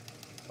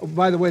 Oh,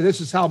 by the way,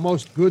 this is how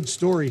most good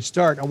stories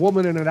start. A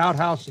woman in an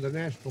outhouse at a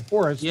national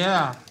forest.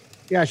 Yeah.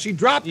 Yeah, she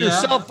dropped her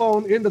cell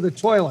phone into the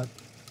toilet.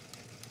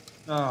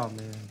 Oh,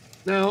 man.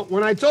 Now,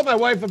 when I told my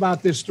wife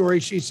about this story,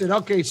 she said,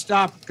 okay,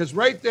 stop, because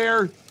right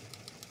there,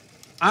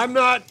 I'm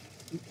not,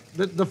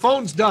 the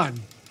phone's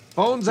done.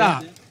 Phone's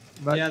out.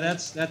 But, yeah,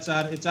 that's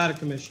out. It's out of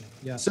commission.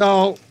 Yeah.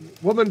 So,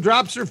 woman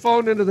drops her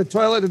phone into the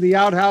toilet in the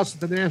outhouse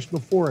at the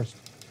National Forest.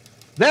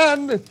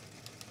 Then,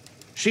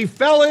 she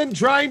fell in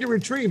trying to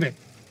retrieve it.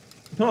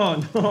 No.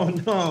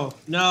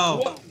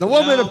 The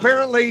woman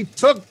apparently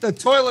took the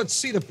toilet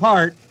seat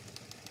apart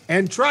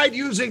and tried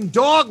using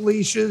dog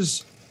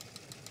leashes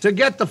to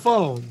get the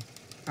phone.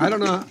 I don't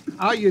know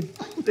how you'd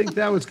think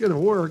that was going to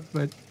work,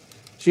 but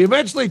she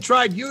eventually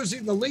tried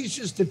using the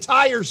leashes to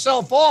tie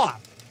herself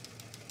off.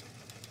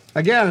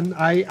 Again,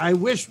 I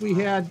wish we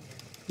had,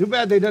 too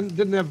bad they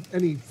didn't have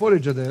any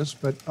footage of this,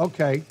 but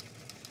okay.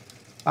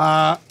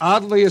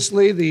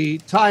 Obviously, the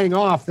tying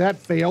off, that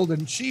failed,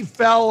 and she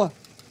fell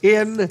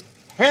in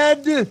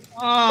head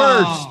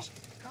first.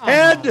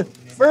 Head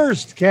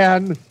first,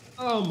 Ken.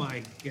 Oh,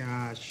 my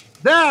gosh.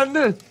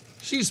 Then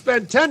she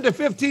spent 10 to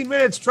 15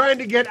 minutes trying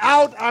to get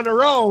out on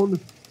her own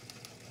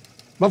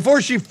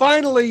before she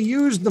finally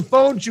used the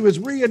phone she was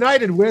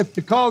reunited with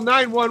to call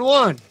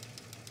 911.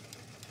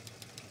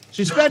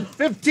 She spent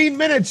 15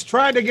 minutes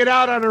trying to get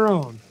out on her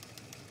own.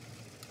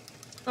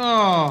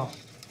 Oh.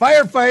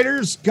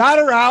 Firefighters got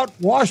her out,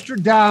 washed her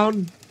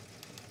down.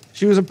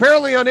 She was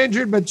apparently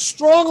uninjured, but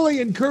strongly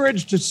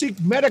encouraged to seek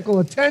medical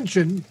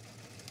attention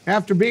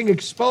after being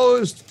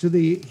exposed to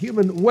the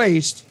human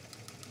waste.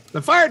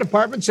 The fire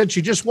department said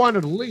she just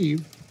wanted to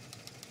leave.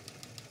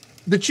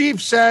 The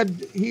chief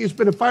said he's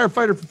been a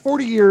firefighter for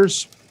 40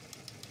 years.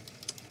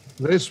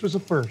 This was a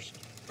first.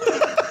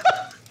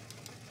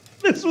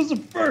 This was a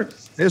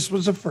first. This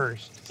was a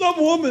first. Some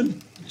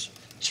woman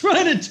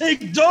trying to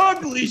take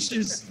dog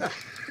leashes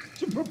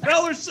to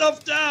propel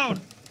herself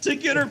down to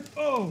get her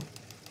phone.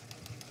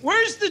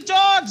 Where's the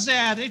dogs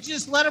at? They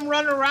just let them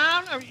run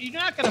around? You're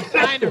not going to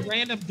find a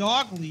random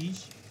dog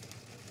leash.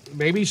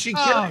 Maybe she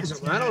carries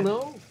them. I don't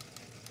know.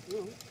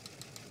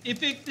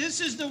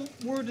 This is the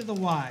word of the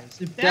wise.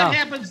 If that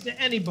happens to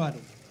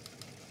anybody,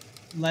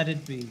 let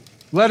it be.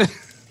 Let it.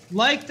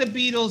 Like the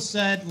Beatles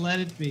said, let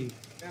it be.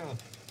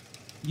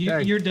 Yeah.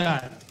 You're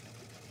done.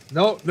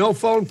 No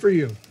phone for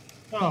you.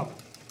 Oh.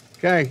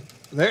 Okay.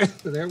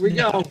 There we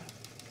go.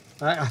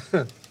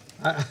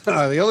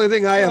 The only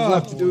thing I have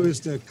left to do is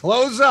to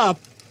close up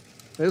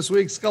this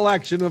week's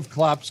collection of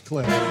Klopp's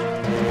Clips.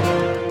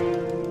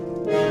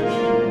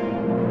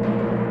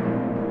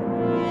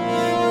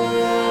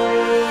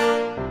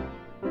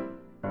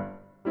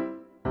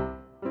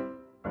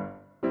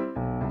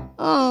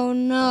 Oh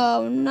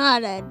no,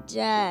 not a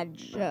dad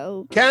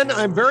joke. Ken,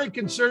 I'm very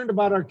concerned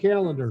about our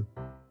calendar.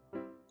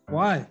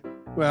 Why?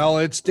 Well,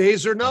 its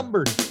days are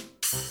numbered.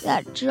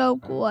 That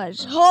joke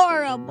was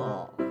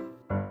horrible.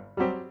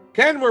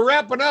 Ken, we're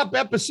wrapping up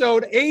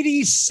episode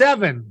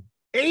 87.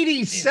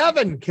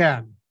 87,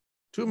 Ken.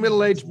 Two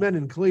middle-aged men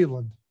in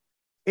Cleveland.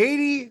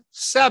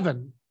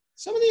 87.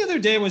 Someone the other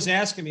day was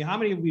asking me how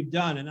many we've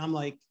done, and I'm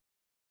like,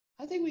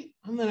 and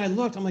then I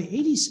looked, I'm like,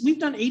 80, we've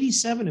done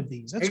 87 of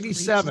these. That's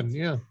 87, crazy.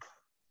 yeah.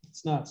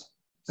 It's nuts.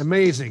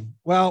 Amazing.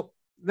 Well,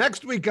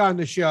 next week on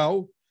the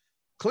show,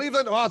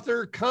 Cleveland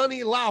author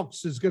Connie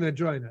Laux is going to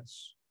join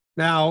us.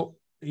 Now,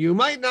 you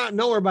might not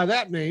know her by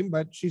that name,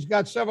 but she's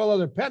got several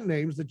other pen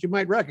names that you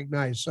might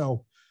recognize.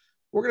 So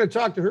we're going to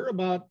talk to her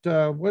about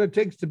what it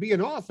takes to be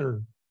an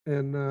author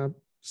and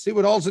see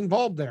what all's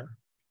involved there.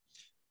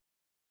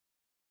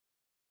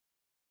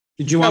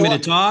 Did you want me to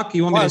talk?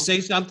 You want me to say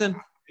something?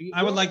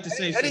 I would like to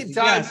say something.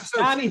 Anytime. Yes,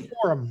 Connie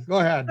Forum. Go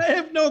ahead. I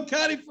have known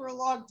Connie for a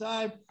long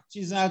time.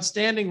 She's an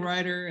outstanding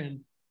writer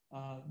and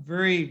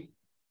very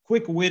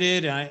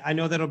quick-witted. I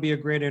know that'll be a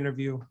great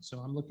interview, so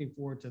I'm looking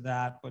forward to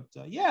that. But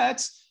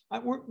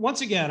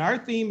once again, our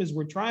theme is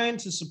we're trying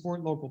to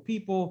support local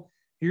people.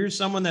 Here's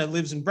someone that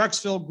lives in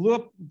Brecksville,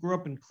 grew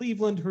up in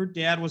Cleveland. Her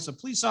dad was a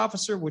police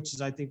officer, which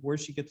is, I think, where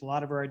she gets a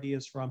lot of her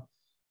ideas from.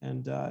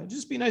 And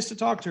just be nice to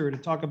talk to her, to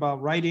talk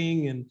about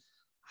writing and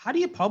how do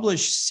you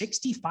publish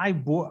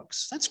 65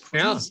 books? That's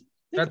crazy.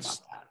 Yeah,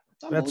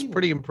 that's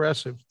pretty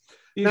impressive.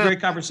 Be a great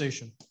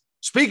conversation.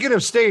 Speaking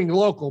of staying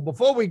local,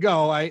 before we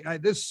go,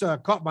 this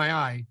caught my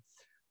eye.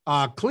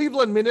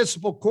 Cleveland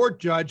Municipal Court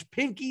Judge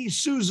Pinky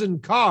Susan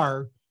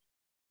Carr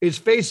is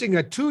facing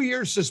a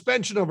 2-year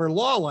suspension of her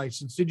law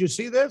license. Did you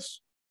see this?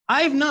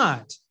 I have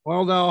not.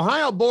 Well, the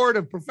Ohio Board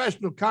of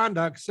Professional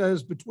Conduct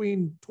says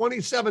between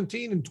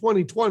 2017 and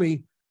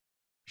 2020,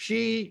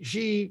 she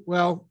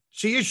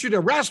issued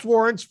arrest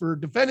warrants for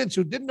defendants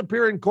who didn't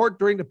appear in court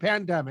during the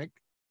pandemic.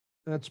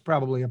 That's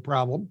probably a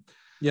problem.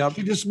 Yep.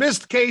 She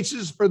dismissed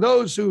cases for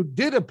those who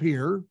did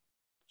appear.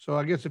 So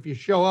I guess if you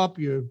show up,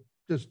 you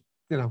just,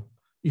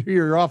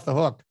 you're off the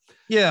hook.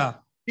 Yeah.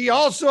 He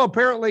also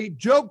apparently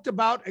joked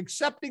about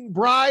accepting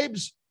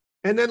bribes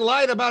and then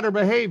lied about her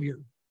behavior.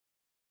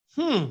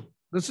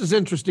 This is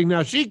interesting.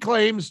 Now, she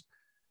claims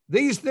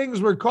these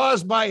things were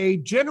caused by a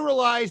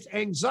generalized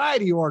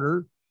anxiety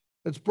order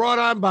that's brought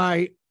on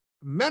by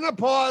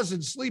menopause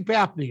and sleep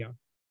apnea.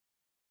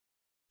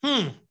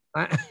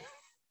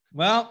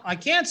 Well, I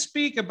can't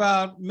speak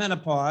about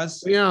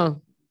menopause. Yeah.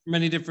 For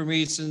many different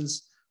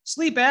reasons.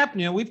 Sleep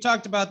apnea, we've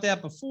talked about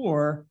that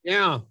before.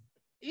 Yeah.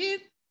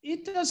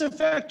 It does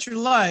affect your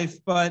life,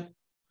 but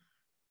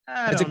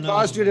I don't know.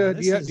 Has it caused you to,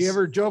 do you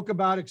ever joke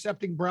about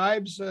accepting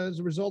bribes as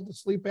a result of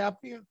sleep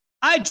apnea?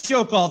 I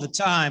joke all the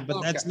time,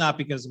 but that's not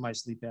because of my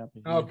sleep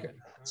apnea. Okay.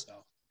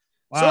 So,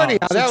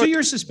 anyhow, so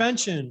 2-year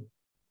suspension.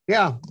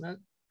 Yeah. That's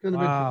kind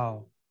of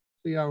wow.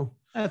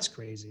 That's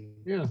crazy.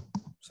 Yeah.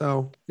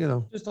 So,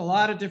 just a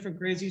lot of different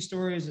crazy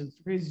stories and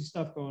crazy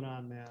stuff going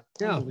on, man.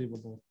 Yeah.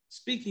 Unbelievable.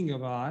 Speaking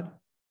of odd,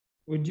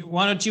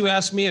 why don't you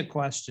ask me a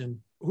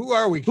question? Who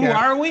are we, Ken? Who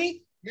are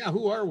we? Yeah,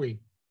 who are we?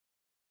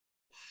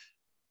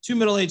 Two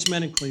middle-aged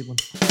men in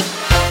Cleveland.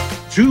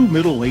 Two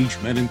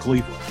Middle-Aged Men in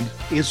Cleveland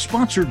is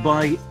sponsored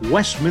by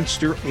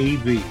Westminster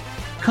AV,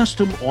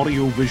 custom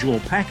audio-visual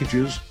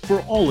packages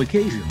for all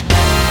occasions.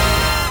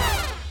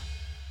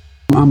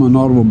 I'm an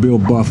automobile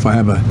buff. I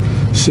have a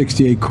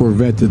 68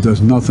 Corvette that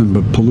does nothing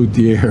but pollute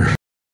the air.